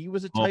 remember when he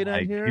was a tight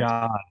end here? Oh my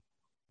God.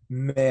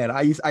 Man,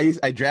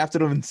 I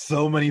drafted him in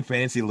so many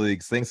fantasy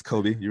leagues. Thanks,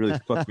 Kobe. You really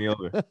fucked me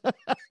over.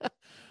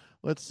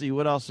 Let's see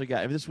what else we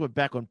got. This went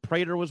back when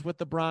Prater was with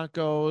the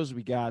Broncos.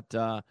 We got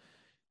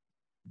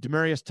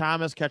Demaryius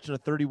Thomas catching a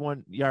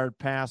 31-yard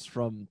pass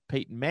from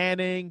Peyton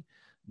Manning.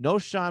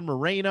 Noshawn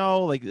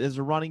Moreno, as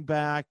a running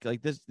back.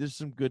 There's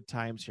some good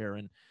times here.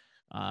 And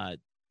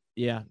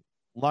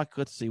Luck.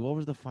 Let's see, what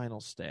were the final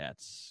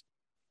stats?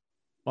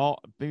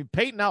 Well,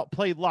 Peyton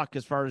outplayed Luck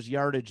as far as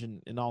yardage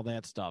and all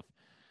that stuff.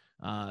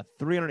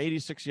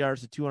 386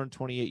 yards to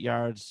 228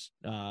 yards.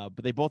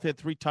 But they both had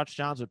 3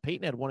 touchdowns, but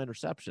Peyton had 1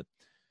 interception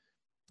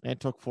and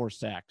took 4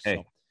 sacks. Hey,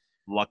 so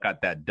Luck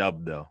got that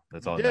dub, though.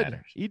 That's all that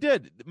matters. He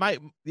did.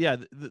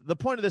 The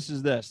point of this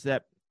is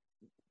that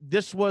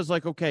this was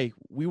okay,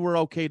 we were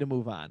okay to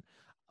move on.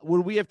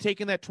 Would we have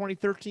taken that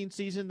 2013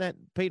 season that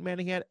Peyton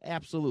Manning had?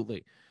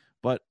 Absolutely.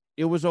 But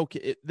it was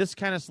okay. This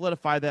kind of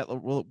solidified that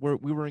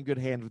we were in good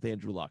hands with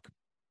Andrew Luck.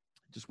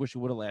 Just wish it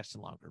would have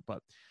lasted longer.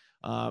 But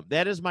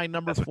that is my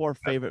number 4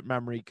 favorite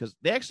memory because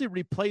they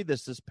actually replayed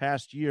this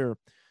past year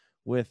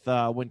with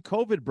when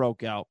COVID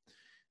broke out.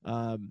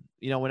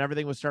 When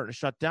everything was starting to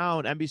shut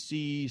down,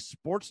 NBC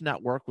Sports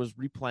Network was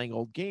replaying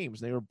old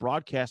games. They were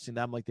broadcasting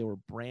them like they were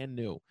brand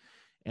new.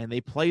 And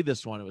they played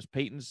this one. It was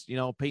Peyton's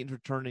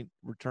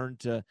return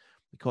to,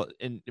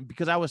 and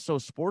because I was so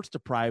sports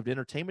deprived,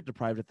 entertainment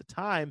deprived at the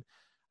time,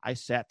 I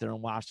sat there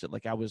and watched it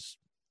like I was,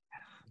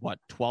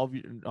 12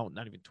 years? No,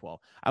 not even 12.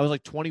 I was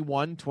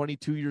 21,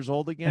 22 years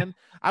old again.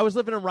 I was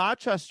living in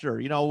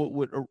Rochester,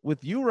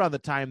 with you around the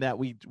time that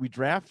we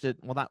drafted,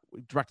 well, not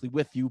directly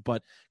with you,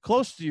 but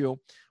close to you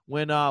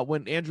when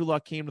Andrew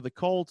Luck came to the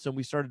Colts and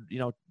we started,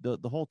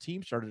 the whole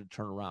team started to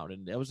turn around.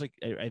 And it was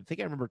I think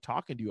I remember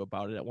talking to you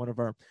about it at one of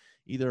our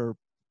either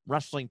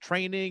wrestling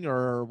training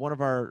or one of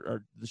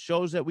the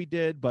shows that we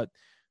did, but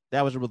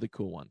that was a really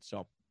cool one.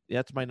 So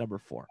that's my number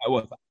 4.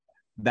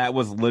 That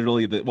was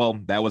literally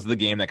that was the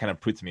game that kind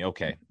of put to me,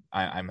 okay,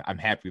 I'm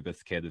happy with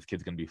this kid. This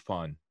kid's gonna be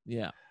fun.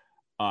 Yeah.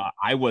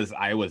 I was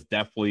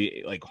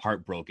definitely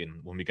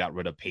heartbroken when we got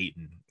rid of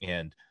Peyton,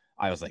 and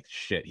I was like,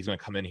 shit, he's gonna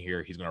come in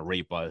here, he's gonna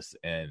rape us,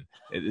 and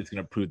it's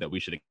gonna prove that we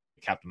should have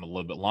kept him a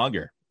little bit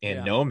longer.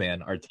 And no,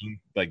 man, our team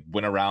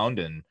went around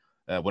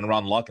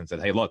Luck and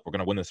said, hey, look, we're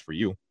gonna win this for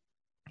you.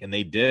 And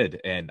they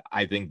did. And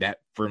I think that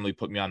firmly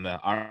put me on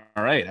all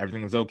right,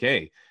 everything's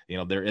okay.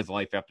 There is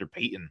life after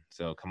Peyton.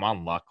 So come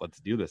on, Luck, let's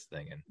do this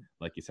thing. And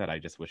like you said, I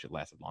just wish it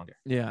lasted longer.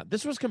 Yeah,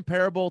 this was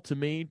comparable to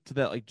me to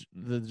that,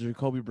 the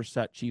Jacoby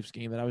Brissett Chiefs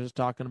game that I was just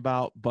talking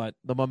about. But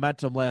the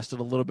momentum lasted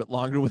a little bit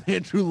longer with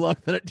Andrew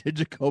Luck than it did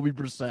Jacoby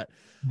Brissett.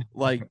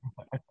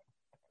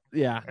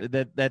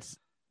 That's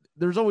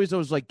there's always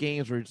those like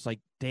games where it's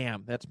like,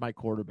 damn, that's my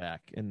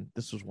quarterback, and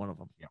this was one of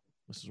them. Yeah.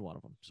 This is one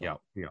of them. So.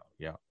 Yeah.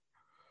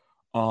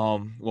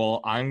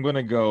 Well, I'm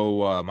gonna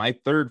go. My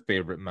third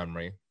favorite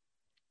memory,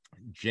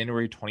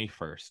 January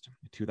 21st,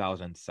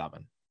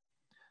 2007.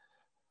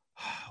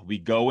 We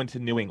go into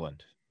New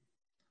England.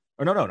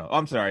 Oh no.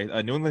 I'm sorry.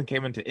 New England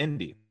came into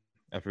Indy.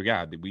 I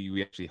forgot that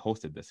we actually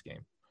hosted this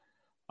game.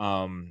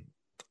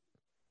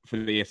 For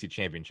the AFC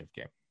Championship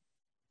game.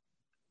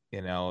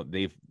 You know,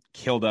 they've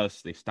killed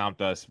us. They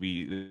stomped us.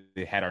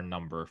 They had our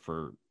number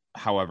for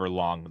however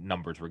long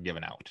numbers were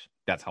given out.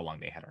 That's how long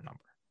they had our number.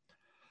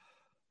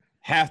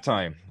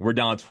 Halftime, we're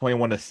down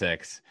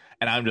 21-6,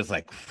 and I'm just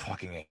like,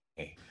 fucking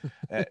A.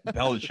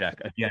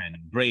 Belichick again,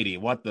 Brady.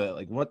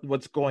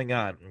 What's going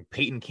on?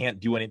 Peyton can't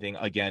do anything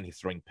again. He's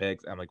throwing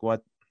picks. I'm like,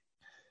 what?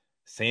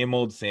 Same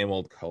old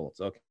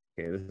Colts. Okay,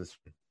 this is.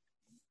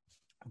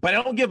 But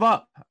I don't give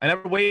up. I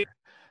never wait.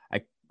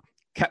 I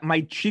kept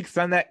my cheeks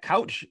on that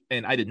couch,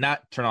 and I did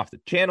not turn off the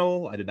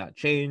channel. I did not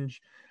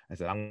change. I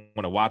said, I'm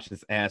going to watch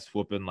this ass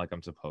whooping like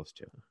I'm supposed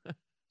to.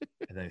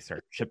 And then they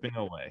start chipping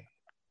away.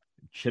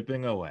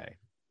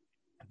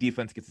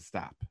 Defense gets a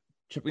stop.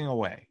 Chipping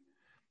away.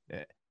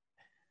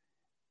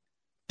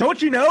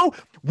 Don't you know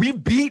we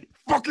beat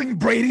fucking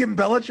Brady and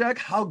Belichick?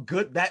 How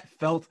good that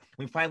felt.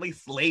 We finally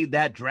slayed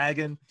that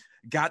dragon,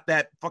 got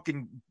that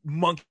fucking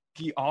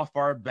monkey off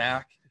our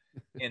back,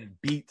 and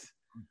beat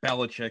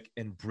Belichick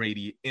and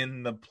Brady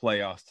in the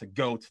playoffs to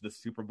go to the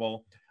Super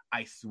Bowl.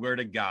 I swear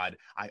to God,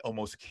 I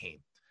almost came.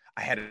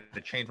 I had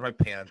to change my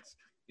pants.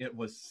 It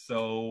was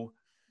so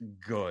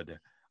good.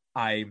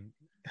 And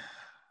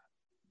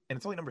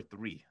it's only number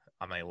 3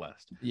 on my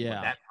list. Yeah.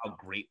 But that's how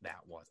great that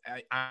was.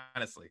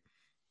 Honestly,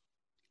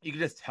 you could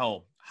just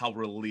tell how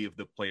relieved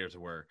the players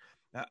were,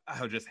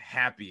 how just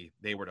happy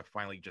they were to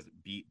finally just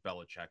beat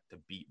Belichick, to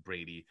beat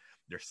Brady,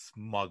 their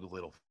smug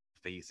little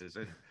faces.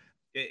 And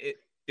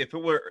if it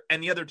were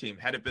any other team,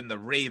 had it been the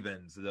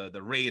Ravens,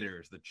 the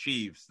Raiders, the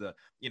Chiefs, the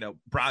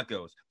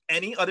Broncos,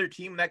 any other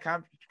team in that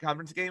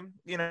conference game,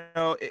 it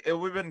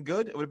would have been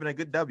good. It would have been a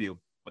good W.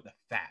 But the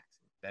fact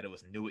that it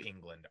was New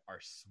England, our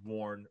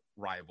sworn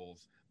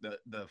rivals, the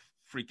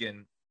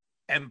freaking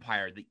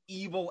empire, the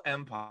evil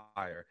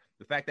empire,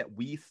 the fact that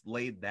we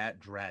slayed that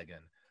dragon,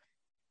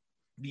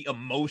 the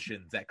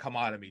emotions that come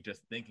out of me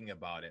just thinking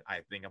about it,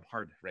 I think I'm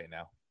hard right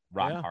now.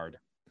 Hard.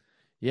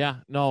 Yeah,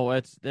 no,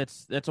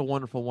 that's a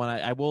wonderful one.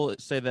 I will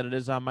say that it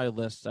is on my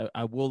list.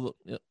 I'll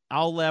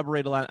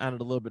elaborate on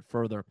it a little bit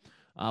further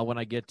when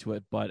I get to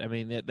it. But I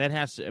mean, that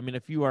has to. I mean,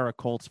 if you are a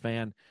Colts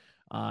fan,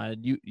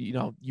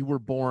 you were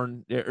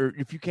born, or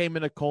if you came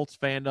into Colts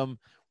fandom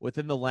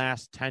within the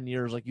last 10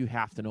 years, like, you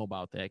have to know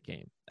about that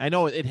game. I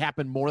know it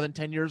happened more than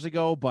 10 years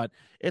ago, but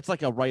it's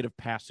like a rite of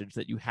passage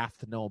that you have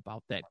to know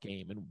about that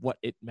game and what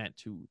it meant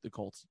to the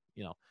Colts,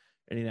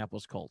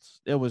 Indianapolis Colts.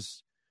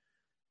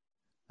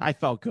 I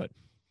felt good.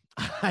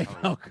 I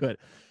felt good.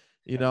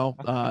 It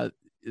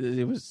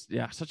was,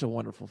 such a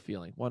wonderful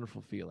feeling.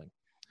 Wonderful feeling.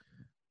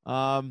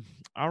 All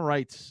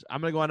right.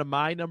 I'm going to go on to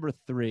my number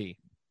 3.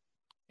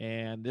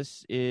 And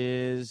this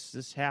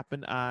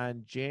happened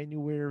on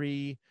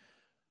January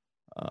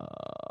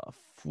 4th,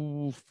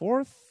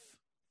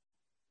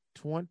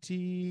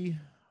 2014.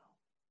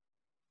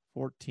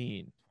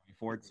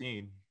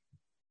 2014.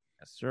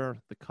 Yes, sir.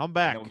 The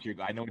comeback. I know what you're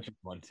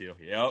going to.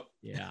 Yep.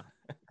 Yeah.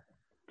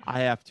 I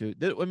have to.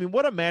 I mean,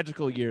 what a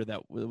magical year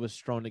that was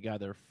thrown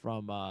together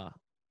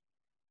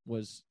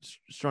with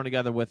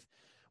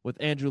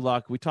Andrew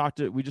Luck. We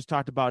just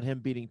talked about him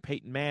beating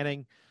Peyton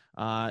Manning.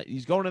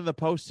 He's going into the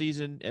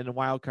postseason in the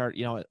wild card,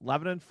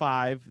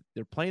 11-5.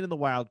 They're playing in the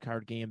wild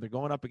card game. They're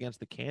going up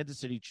against the Kansas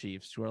City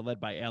Chiefs, who are led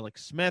by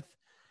Alex Smith.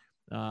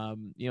 A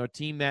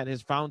team that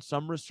has found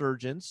some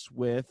resurgence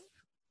with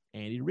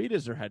Andy Reid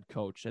as their head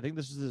coach. I think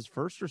this is his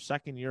first or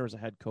second year as a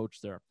head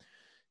coach there.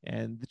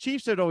 And the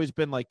Chiefs had always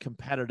been like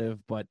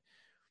competitive, but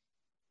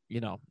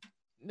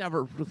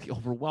never really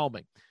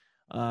overwhelming.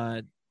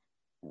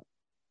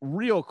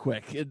 Real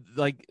quick,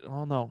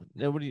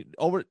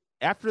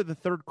 after the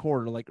third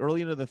quarter, like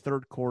early into the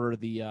third quarter,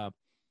 the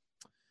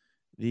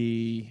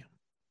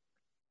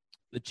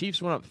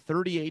Chiefs went up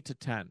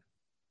 38-10.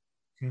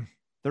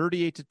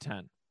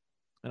 38-10.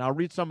 And I'll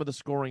read some of the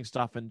scoring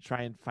stuff and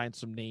try and find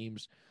some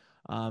names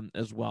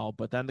as well.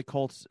 But then the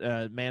Colts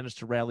managed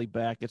to rally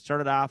back. It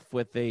started off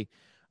with a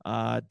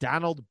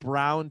Donald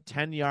Brown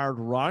 10-yard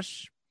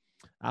rush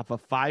off a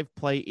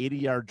 5-play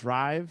 80-yard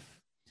drive.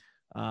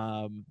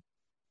 Wow,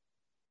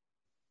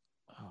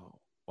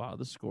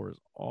 this score is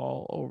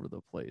all over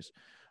the place.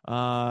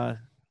 Coby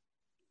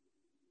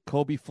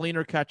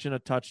Fleener catching a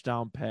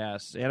touchdown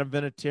pass. Adam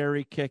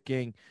Vinatieri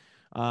kicking.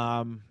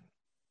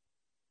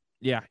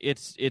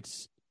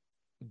 It's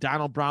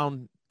Donald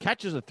Brown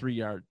catches a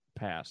 3-yard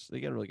pass.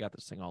 They really got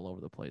this thing all over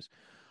the place.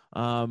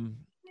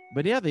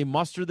 But yeah, they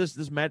muster this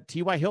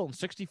T.Y. Hilton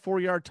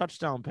 64-yard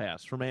touchdown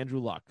pass from Andrew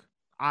Luck.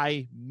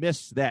 I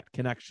miss that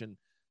connection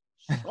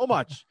so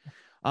much.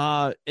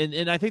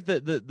 And I think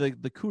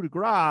the coup de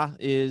grace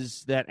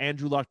is that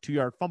Andrew Luck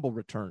 2-yard fumble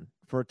return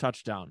for a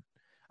touchdown.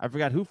 I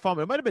forgot who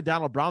fumbled. It might have been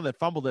Donald Brown that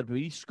fumbled it, but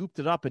he scooped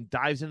it up and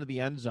dives into the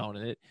end zone.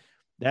 And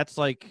that's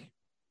like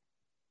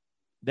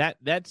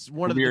that's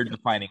one of the weird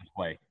defining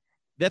play.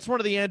 That's one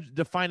of the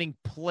defining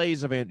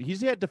plays of Andrew.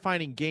 He's had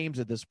defining games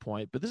at this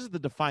point, but this is the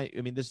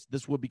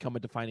this would become a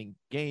defining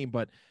game,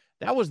 but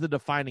that was the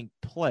defining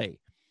play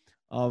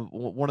of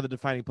one of the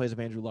defining plays of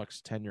Andrew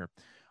Luck's tenure.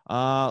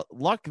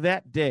 Luck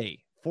that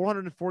day,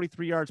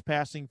 443 yards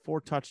passing,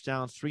 4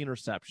 touchdowns, 3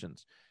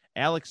 interceptions.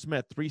 Alex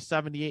Smith,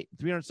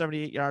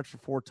 378 yards for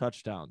 4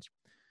 touchdowns.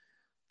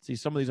 See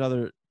some of these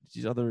other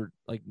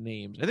like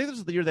names. I think this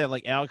is the year that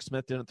like Alex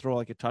Smith didn't throw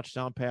like a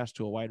touchdown pass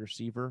to a wide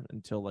receiver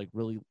until like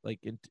really like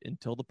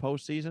until the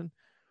postseason.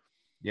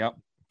 Yep.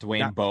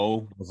 Dwayne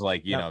Bowe was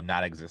like, you know,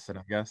 not existent,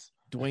 I guess.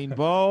 Dwayne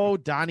Bowe,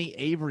 Donnie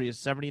Avery, a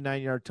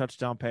 79-yard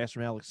touchdown pass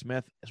from Alex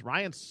Smith. Is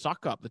Ryan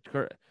Suckup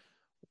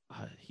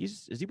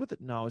is he with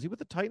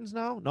the Titans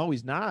now? No,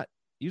 he's not.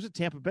 He was at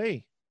Tampa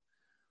Bay.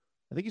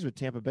 I think he's with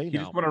Tampa Bay now. He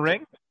just won a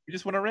ring? You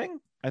just won a ring?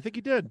 I think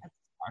he did. That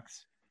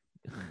sucks.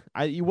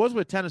 He was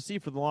with Tennessee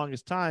for the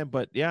longest time,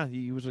 but yeah,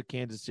 he was with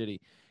Kansas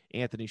City.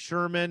 Anthony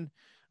Sherman,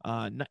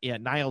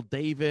 Niall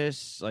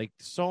Davis, like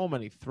so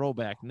many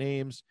throwback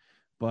names.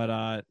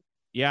 But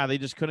yeah, they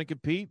just couldn't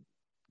compete.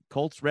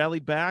 Colts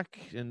rallied back,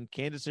 and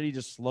Kansas City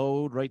just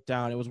slowed right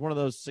down. It was one of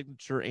those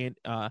signature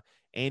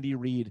Andy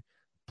Reid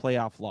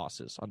playoff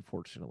losses,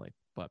 unfortunately.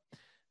 But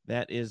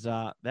that is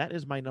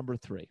my number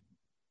 3.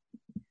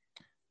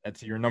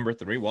 That's your number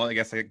 3. Well, I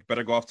guess I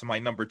better go off to my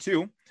number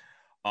 2.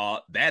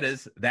 That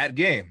is that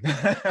game.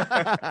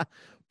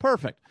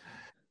 Perfect.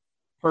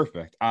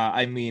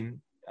 I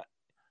mean,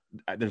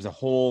 there's a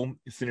whole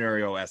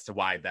scenario as to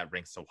why that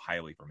ranks so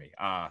highly for me.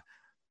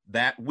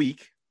 That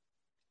week,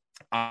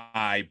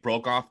 I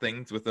broke off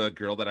things with a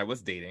girl that I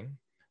was dating.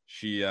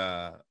 She,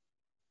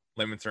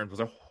 layman's terms, was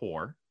a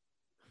whore.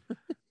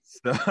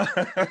 So,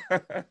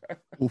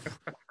 oof.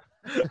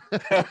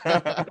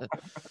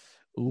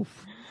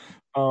 Oof.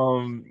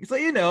 So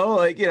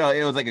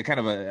it was like a kind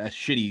of a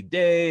shitty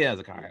day. I was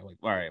like, all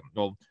right,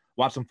 well,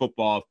 watch some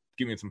football,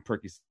 give me some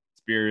perky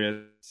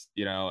spirits,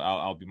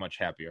 I'll be much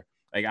happier.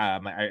 Like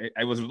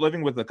I was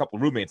living with a couple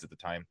roommates at the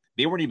time.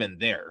 They weren't even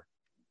there,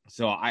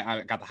 so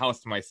I got the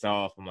house to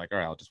myself. I'm like, all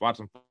right, I'll just watch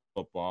some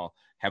football,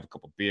 have a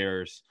couple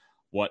beers,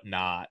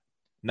 whatnot.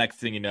 Next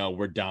thing you know,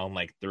 we're down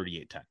like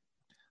 38-10.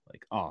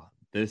 Like, oh,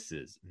 this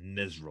is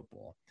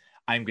miserable.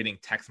 I'm getting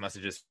text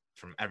messages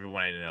from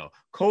everyone I know.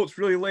 Colts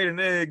really laid an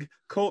egg.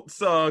 Colts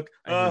suck.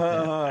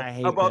 I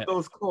hate how about that.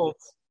 those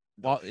Colts?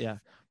 Well, yeah,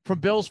 from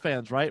Bills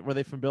fans, right? Were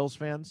they from Bills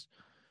fans?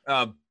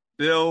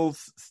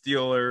 Bills,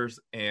 Steelers,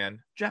 and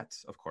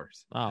Jets, of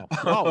course. Oh,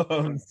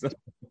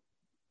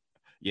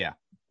 yeah,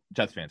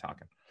 Jets fan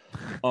talking.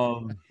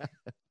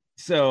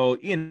 So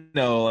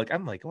like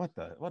I'm like, what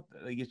the? Like,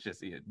 it's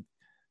just,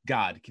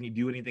 God, can you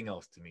do anything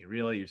else to me?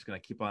 Really, you're just gonna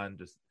keep on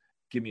just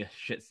give me a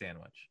shit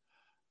sandwich?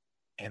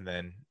 And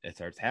then it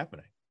starts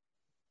happening.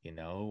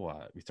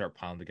 We start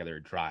piling together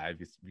a drive.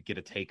 We get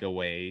a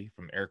takeaway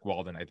from Eric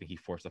Walden. I think he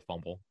forced a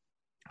fumble,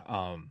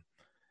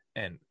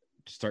 and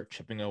start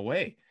chipping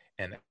away.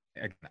 And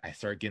I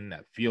start getting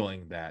that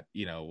feeling that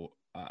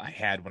I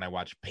had when I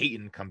watched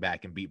Peyton come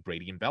back and beat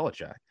Brady and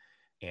Belichick.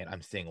 And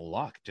I'm seeing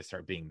Luck just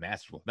start being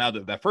masterful. Now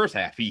the first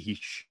half, he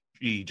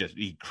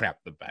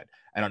crapped the bed.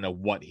 I don't know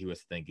what he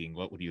was thinking,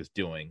 what he was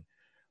doing.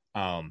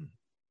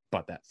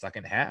 But that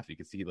second half, you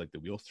can see like the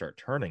wheels start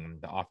turning and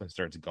the offense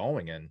starts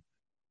going. And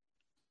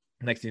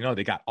next thing you know,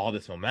 they got all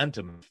this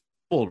momentum.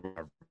 Oh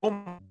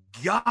my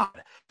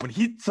God. When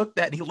he took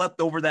that and he leapt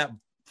over that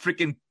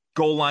freaking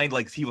goal line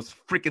like he was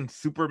freaking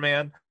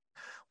Superman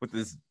with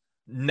his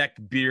neck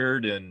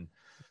beard and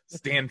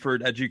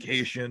Stanford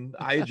education.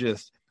 I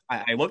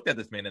looked at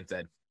this man and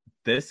said,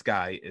 this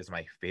guy is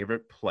my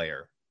favorite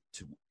player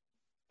to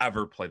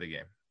ever play the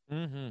game.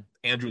 Mm-hmm.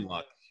 Andrew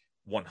Luck,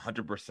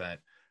 100%,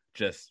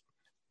 just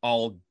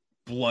all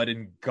blood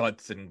and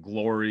guts and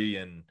glory.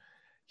 And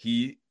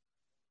he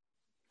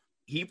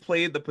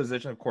played the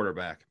position of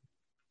quarterback.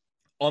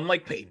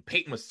 Unlike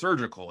Peyton was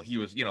surgical. He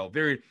was,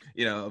 very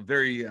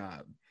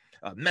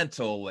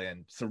mental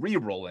and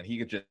cerebral, and he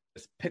could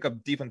just pick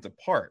up defense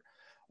apart.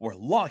 Or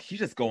Luck, he's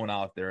just going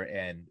out there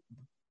and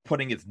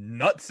putting his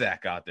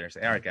nutsack out there and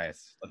saying, all right,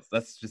 guys,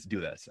 let's just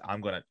do this.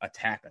 I'm going to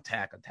attack. And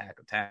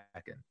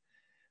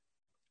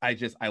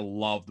I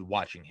loved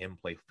watching him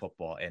play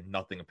football, and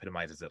nothing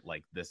epitomizes it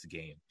like this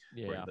game.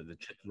 Yeah. Where the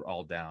chips were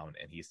all down,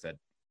 and he said,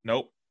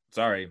 nope,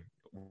 sorry,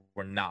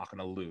 we're not going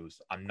to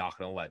lose. I'm not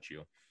going to let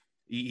you.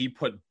 He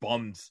put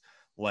bums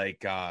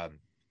like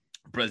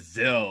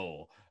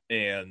Brazil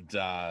and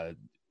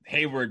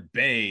Hayward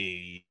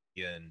Bay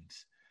and,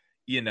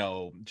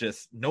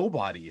 just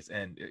nobodies.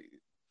 And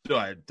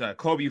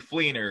Kobe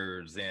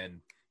Fleeners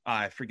and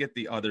I forget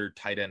the other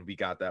tight end we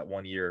got that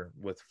one year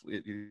with.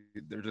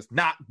 They're just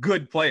not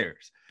good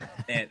players,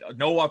 and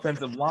no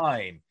offensive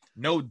line,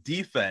 no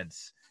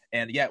defense,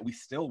 and yet we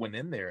still went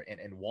in there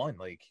and won.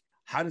 Like,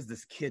 how does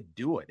this kid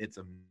do it? It's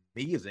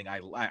amazing.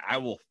 I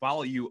will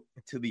follow you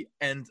to the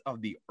ends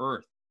of the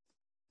earth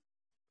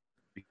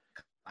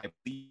I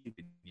believe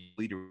in the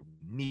leader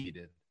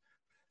needed.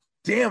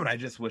 Damn it, I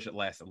just wish it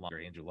lasted longer.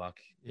 Andrew Luck,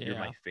 you're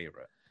my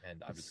favorite.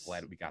 And I'm just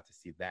glad we got to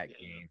see that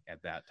game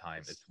at that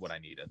time. It's what I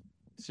needed.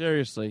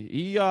 Seriously.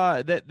 He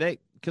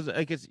because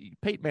I guess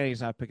Peyton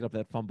Manning's not picking up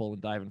that fumble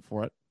and diving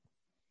for it.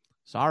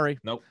 Sorry.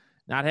 Nope.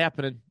 Not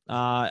happening.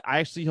 I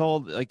actually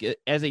hold, like,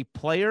 as a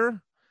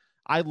player,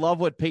 I love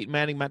what Peyton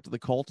Manning meant to the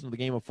Colts in the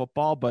game of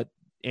football, but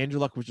Andrew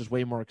Luck was just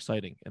way more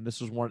exciting. And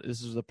this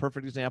is the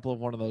perfect example of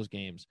one of those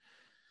games.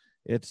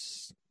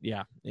 It's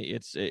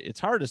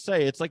hard to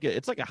say. It's like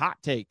a hot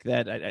take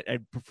that I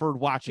preferred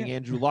watching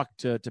Andrew Luck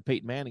to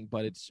Peyton Manning,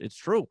 but it's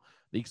true.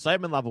 The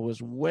excitement level was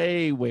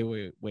way, way,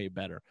 way, way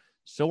better.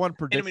 So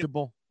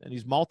unpredictable, and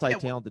he's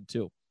multi-talented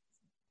too.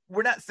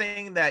 We're not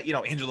saying that,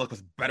 Andrew Luck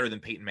was better than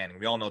Peyton Manning.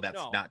 We all know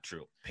that's not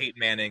true. Peyton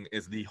Manning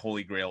is the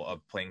holy grail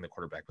of playing the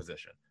quarterback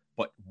position.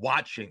 But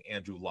watching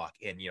Andrew Luck,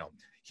 and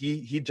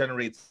he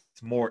generates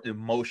more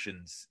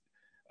emotions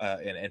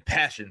and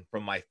passion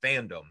from my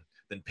fandom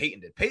than Peyton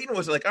did. Peyton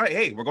was like, all right,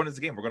 hey, we're going to this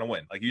game, we're going to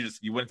win. Like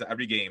you went into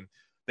every game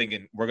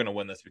thinking we're going to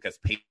win this because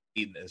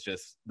Peyton is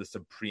just the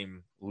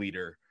supreme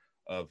leader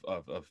of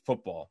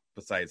football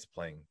besides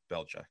playing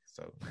Belichick.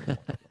 So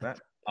that.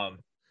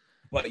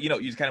 But you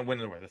just kind of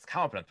went in with this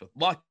confidence. With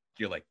Luck,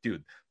 you're like,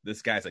 dude,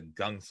 this guy's a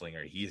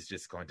gunslinger. He's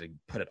just going to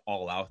put it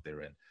all out there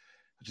and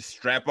just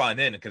strap on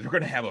in, because we're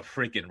going to have a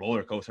freaking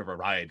roller coaster of a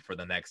ride for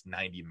the next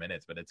 90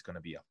 minutes. But it's going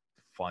to be a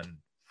fun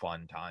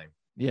time.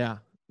 Yeah,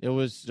 it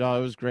was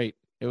great.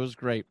 It was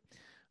great.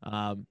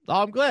 I'm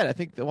glad. I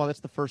think that's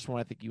the first one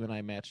I think you and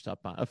I matched up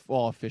on.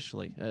 Well,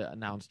 officially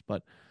announced,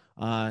 but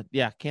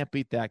can't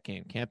beat that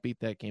game. Can't beat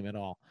that game at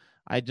all.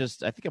 I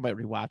think I might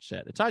rewatch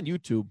that. It's on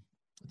YouTube.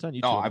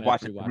 Oh, I've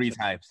watched it 3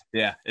 times.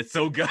 Yeah, it's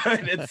so good.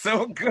 It's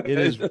so good. It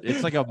is.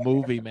 It's like a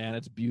movie, man.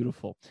 It's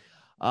beautiful.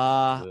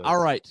 All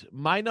right,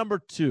 my number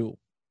 2.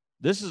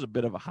 This is a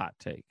bit of a hot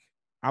take.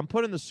 I'm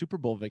putting the Super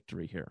Bowl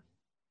victory here.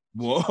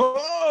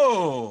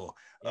 Whoa!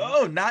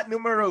 Oh, not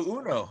numero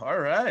uno. All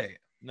right.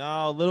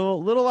 No,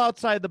 little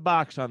outside the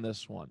box on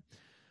this one.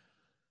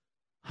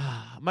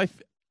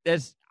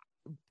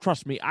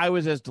 Trust me, I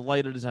was as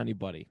delighted as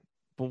anybody.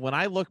 But when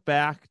I look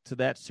back to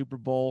that Super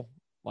Bowl,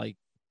 like,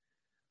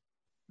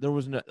 there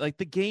was no, like,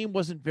 the game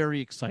wasn't very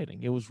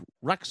exciting. It was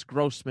Rex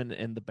Grossman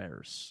and the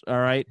Bears. All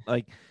right,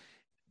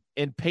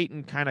 and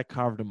Peyton kind of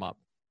carved him up.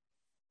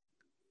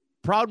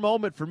 Proud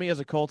moment for me as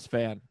a Colts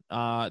fan.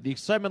 The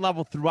excitement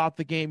level throughout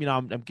the game.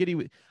 I'm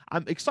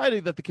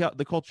excited that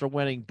the Colts are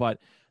winning, but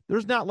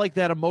there's not like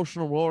that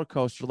emotional roller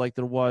coaster like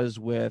there was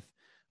with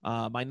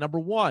my number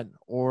 1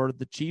 or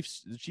the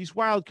Chiefs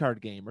wild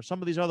card game or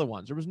some of these other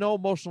ones. There was no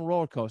emotional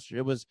roller coaster.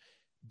 It was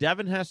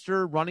Devin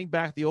Hester running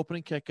back the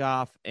opening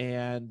kickoff,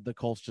 and the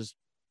Colts just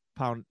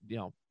pounding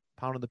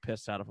the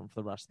piss out of him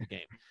for the rest of the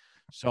game.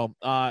 So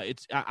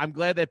I'm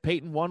glad that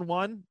Peyton won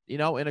one,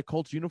 in a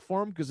Colts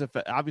uniform, because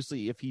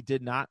if he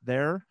did not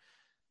there,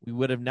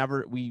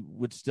 we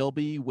would still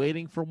be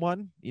waiting for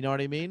one. You know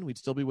what I mean? We'd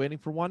still be waiting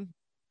for one,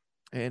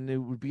 and it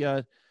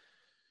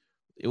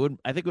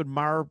would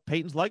mar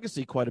Peyton's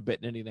legacy quite a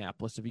bit in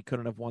Indianapolis if he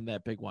couldn't have won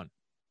that big one.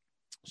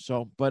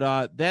 So,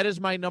 but that is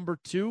my number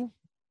 2.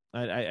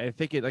 I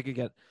think it, like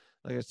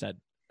I said,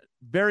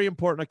 very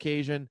important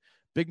occasion,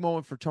 big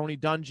moment for Tony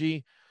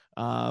Dungy.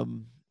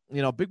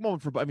 Big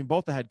moment for,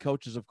 both the head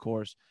coaches, of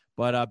course,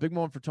 but big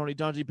moment for Tony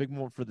Dungy, big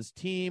moment for this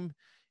team.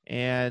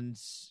 And,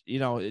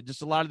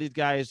 just a lot of these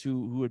guys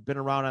who had been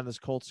around on this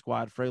Colts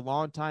squad for a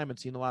long time and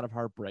seen a lot of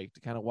heartbreak to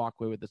kind of walk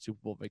away with the Super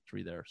Bowl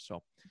victory there.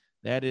 So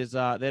that is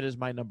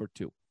my number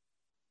 2.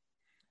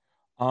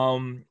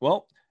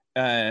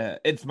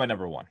 It's my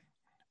number 1,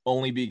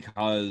 only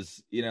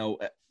because,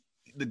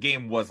 the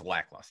game was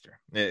lackluster.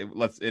 It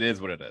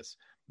is what it is.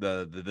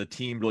 The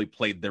team really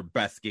played their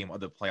best game of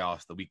the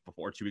playoffs the week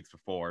before, 2 weeks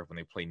before, when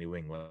they played New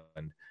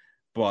England.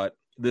 But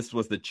this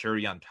was the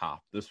cherry on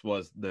top. This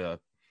is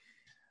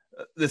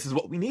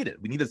what we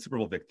needed. We needed a Super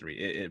Bowl victory.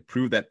 It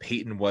proved that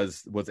Peyton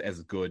was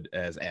as good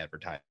as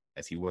advertised.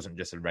 He wasn't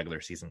just a regular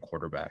season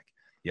quarterback.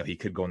 He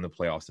could go in the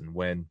playoffs and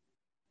win.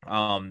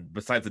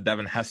 Besides the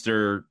Devin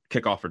Hester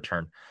kickoff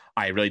return,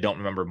 I really don't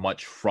remember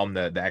much from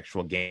the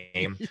actual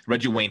game.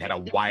 Reggie Wayne had a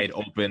wide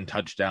open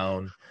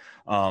touchdown.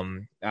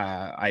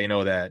 I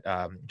know that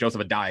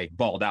Joseph Adai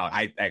balled out.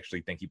 I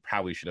actually think he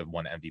probably should have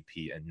won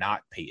MVP and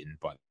not Peyton,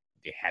 but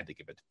they had to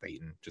give it to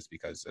Peyton just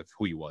because of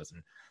who he was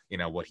and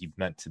what he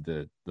meant to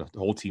the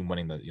whole team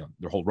winning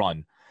their whole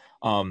run.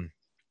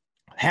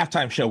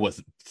 Halftime show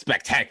was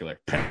spectacular.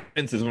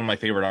 Prince is one of my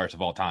favorite artists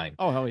of all time.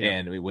 Oh, hell yeah.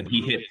 And when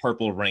he hit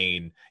Purple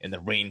Rain and the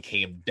rain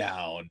came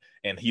down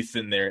and he's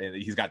sitting there and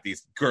he's got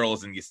these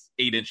girls in these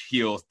 8-inch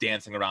heels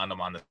dancing around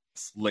him on the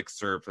slick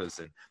surface.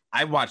 And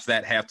I watch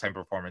that halftime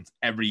performance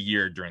every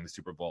year during the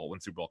Super Bowl when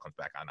Super Bowl comes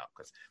back on out,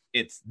 because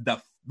it's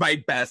my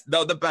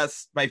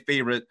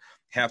favorite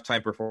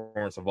halftime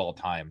performance of all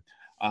time.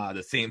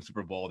 The same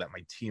Super Bowl that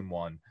my team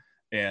won.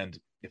 And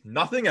if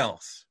nothing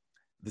else,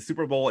 the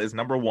Super Bowl is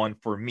number 1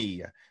 for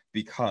me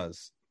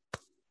because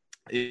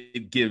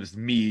it gives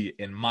me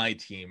and my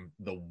team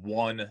the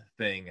one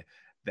thing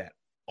that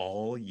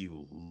all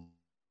you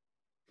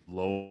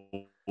low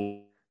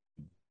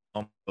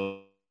don't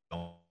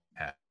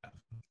have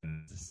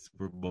in the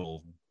Super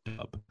Bowl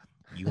dub.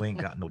 You ain't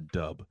got no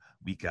dub.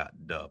 We got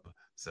dub.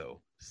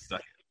 So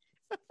suck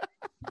it.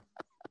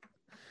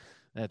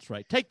 That's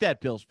right. Take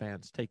that, Bills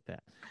fans. Take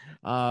that.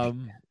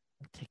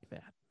 Take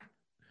that.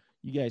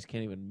 You guys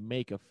can't even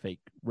make a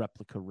fake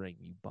replica ring,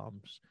 you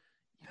bums.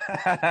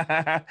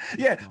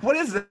 Yeah, what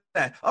is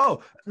that?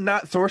 Oh,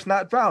 not source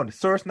not found.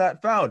 Source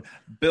not found.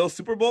 Bill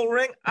Super Bowl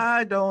ring?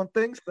 I don't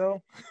think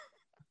so.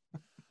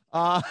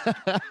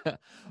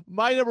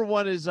 My number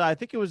one is I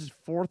think it was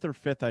fourth or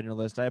fifth on your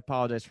list. I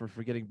apologize for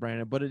forgetting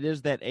Brandon, but it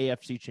is that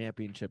AFC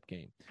Championship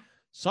game.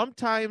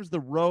 Sometimes the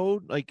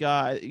road, like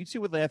you see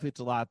with athletes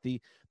a lot,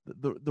 the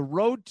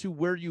road to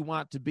where you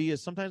want to be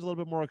is sometimes a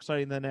little bit more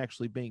exciting than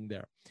actually being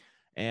there.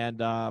 And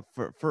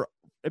for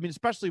I mean,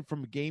 especially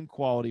from a game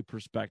quality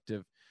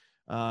perspective,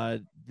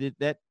 that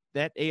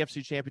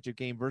AFC Championship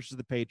game versus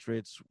the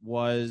Patriots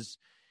was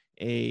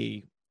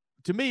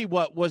to me,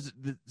 what was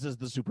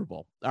the Super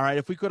Bowl. All right,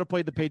 if we could have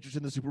played the Patriots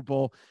in the Super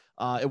Bowl,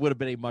 it would have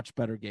been a much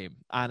better game,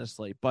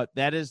 honestly. But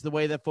that is the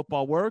way that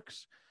football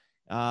works.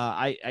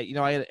 I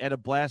had a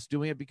blast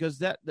doing it because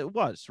that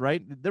was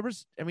right. There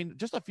was, I mean,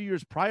 just a few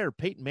years prior,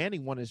 Peyton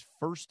Manning won his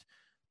first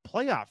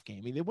playoff game.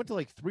 I mean, they went to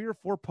like 3 or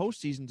 4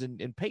 postseasons,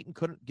 and Peyton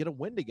couldn't get a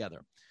win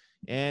together.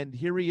 And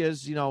here he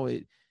is,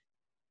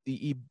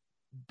 he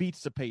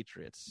beats the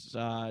Patriots.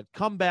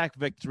 Comeback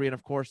victory, and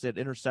of course that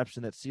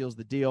interception that seals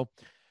the deal.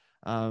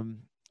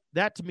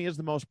 That to me is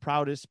the most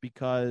proudest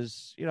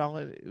because,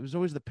 it was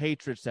always the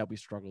Patriots that we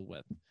struggled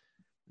with.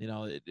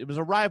 It was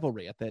a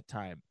rivalry at that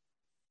time.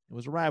 It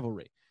was a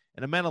rivalry,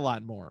 and it meant a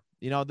lot more.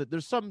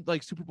 There's some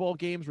like Super Bowl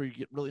games where you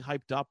get really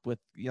hyped up with,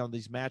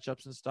 these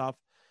matchups and stuff.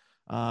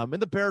 And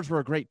the Bears were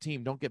a great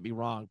team. Don't get me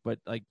wrong, but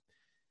like,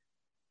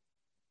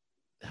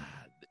 I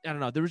don't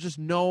know. There was just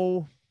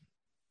no,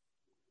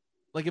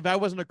 like, if I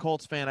wasn't a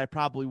Colts fan, I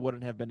probably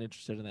wouldn't have been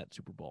interested in that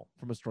Super Bowl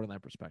from a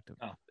storyline perspective.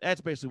 Oh. That's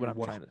basically what I'm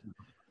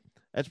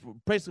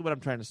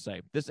trying to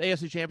say. This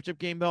AFC Championship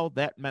game, though,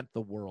 that meant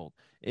the world.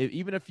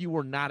 Even if you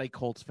were not a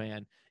Colts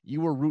fan, you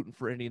were rooting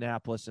for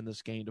Indianapolis in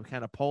this game to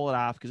kind of pull it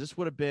off, because this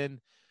would have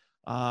been,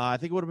 I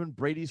think it would have been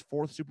Brady's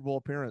 4th Super Bowl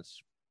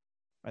appearance.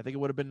 I think it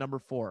would have been number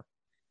 4.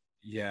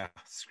 Yeah,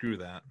 screw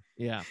that.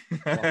 Yeah.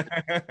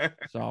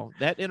 So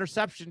that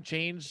interception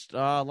changed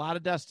a lot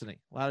of destiny.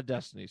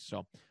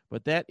 So,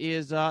 but that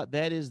is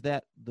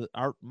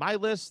my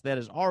list. That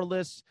is our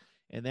list,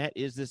 and that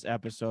is this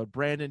episode.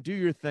 Brandon, do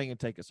your thing and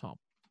take us home.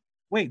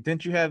 Wait,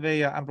 didn't you have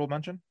a honorable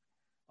mention?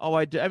 Oh,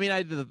 I did. I mean,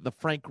 I did the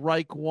Frank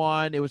Reich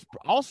one. It was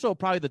also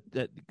probably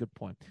the good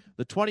point.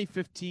 The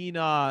 2015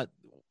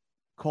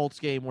 Colts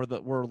game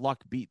where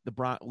Luck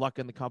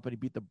and the company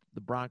beat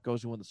the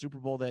Broncos, who won the Super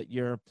Bowl that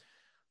year.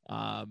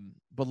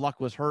 But Luck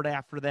was hurt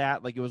after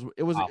that. Like it was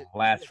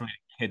lacerated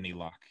kidney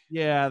Luck.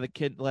 Yeah,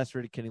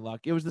 lacerated kidney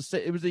Luck. It was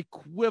the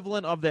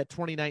equivalent of that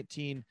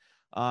 2019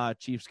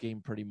 Chiefs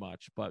game pretty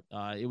much. But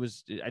I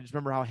just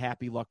remember how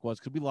happy Luck was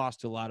because we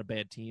lost to a lot of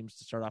bad teams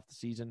to start off the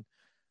season.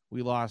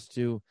 We lost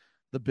to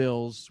the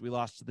Bills. We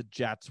lost to the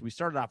Jets. We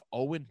started off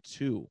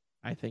 0-2,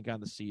 I think,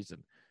 on the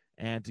season.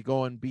 And to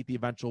go and beat the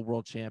eventual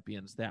world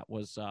champions, that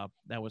was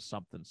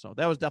something. So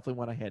that was definitely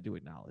one I had to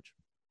acknowledge.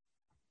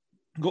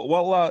 Well,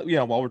 while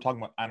we're talking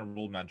about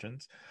honorable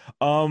mentions,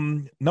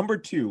 number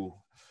 2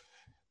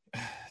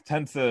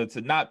 tends to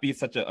not be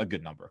such a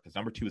good number because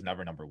number 2 is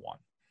never number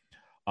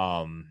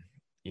 1.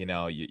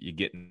 You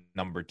get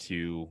number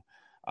 2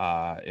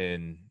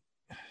 in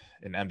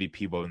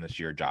MVP voting this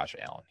year, Josh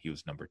Allen. He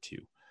was number 2.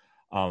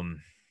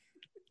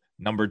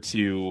 Number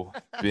 2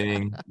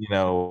 being,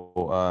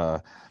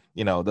 the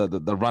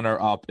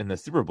runner up in the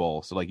Super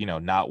Bowl. So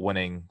not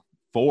winning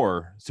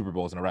 4 Super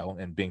Bowls in a row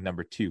and being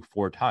number 2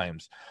 4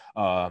 times.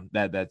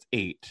 That's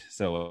 8.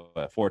 So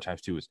 4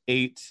 times 2 is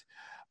 8.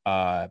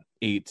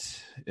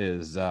 8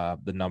 is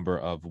the number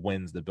of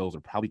wins the Bills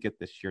will probably get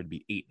this year to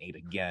be 8-8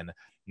 again,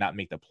 not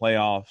make the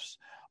playoffs.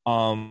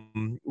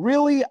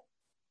 Really,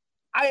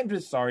 I am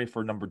just sorry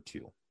for number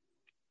 2,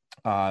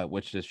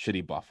 which is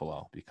shitty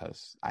Buffalo,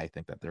 because I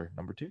think that they're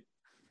number 2.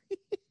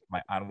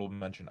 My honorable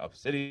mention of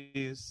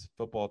cities,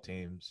 football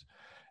teams,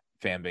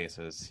 fan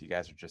bases, you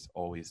guys would just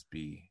always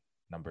be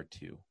number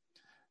 2,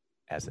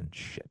 as in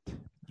shit.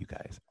 You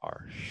guys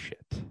are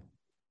shit.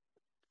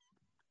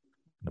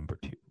 Number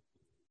 2,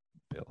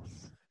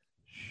 Bills.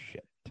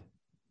 Shit.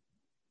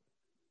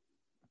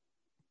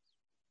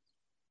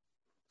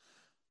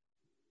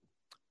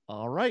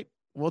 All right.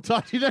 We'll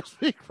talk to you next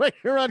week right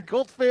here on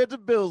Colts Fans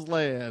and Bills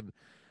Land.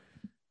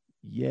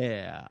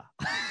 Yeah.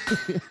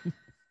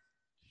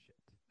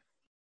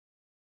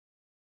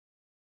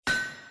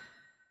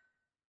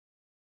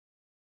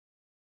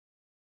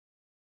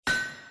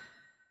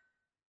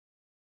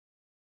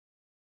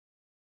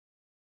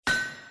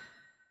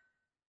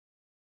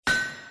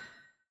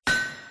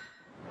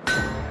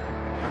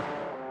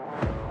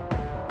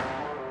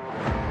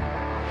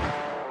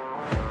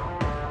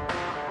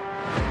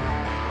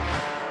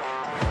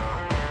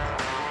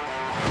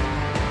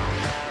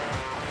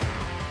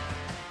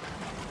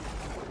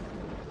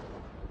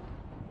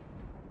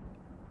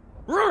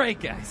 All right,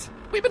 guys.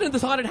 We've been in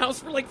this haunted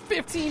house for like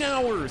 15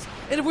 hours.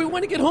 And if we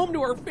want to get home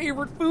to our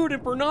favorite food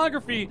and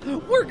pornography,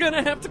 we're going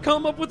to have to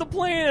come up with a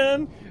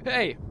plan.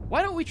 Hey,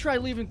 why don't we try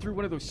leaving through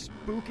one of those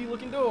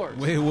spooky-looking doors?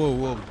 Wait,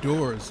 whoa.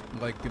 Doors,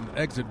 like an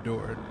exit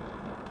door.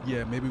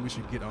 Yeah, maybe we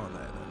should get on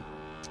that.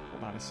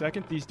 Hold on a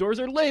second. These doors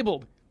are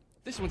labeled.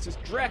 This one says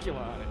Dracula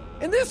on it.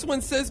 And this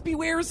one says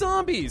beware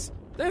zombies.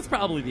 That's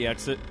probably the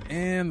exit.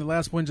 And the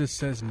last one just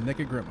says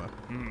naked grandma.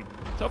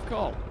 Tough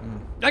call.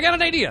 I got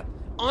an idea.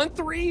 On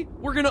 3,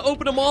 we're going to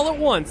open them all at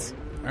once.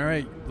 All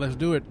right, let's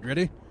do it.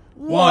 Ready?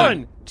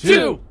 1,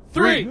 2,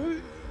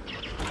 3.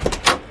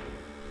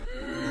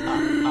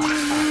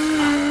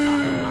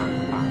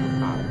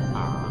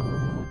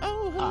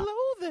 Oh,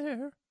 hello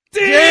there.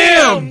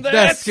 Damn,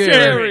 that's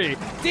scary.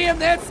 Damn,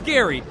 That's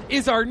Scary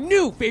is our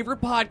new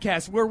favorite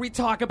podcast where we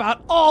talk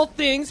about all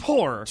things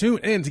horror. Tune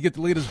in to get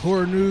the latest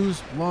horror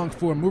news,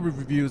 long-form movie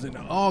reviews, and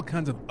all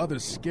kinds of other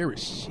scary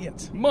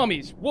shit.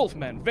 Mummies,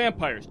 wolfmen,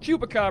 vampires,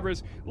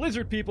 chupacabras,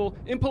 lizard people,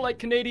 impolite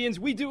Canadians,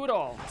 we do it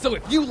all. So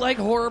if you like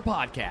horror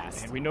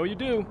podcasts, And we know you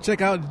do.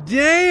 Check out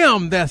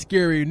Damn, That's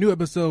Scary. New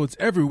episodes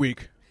every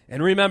week.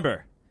 and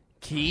remember,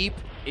 keep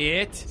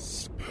it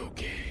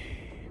Spooky.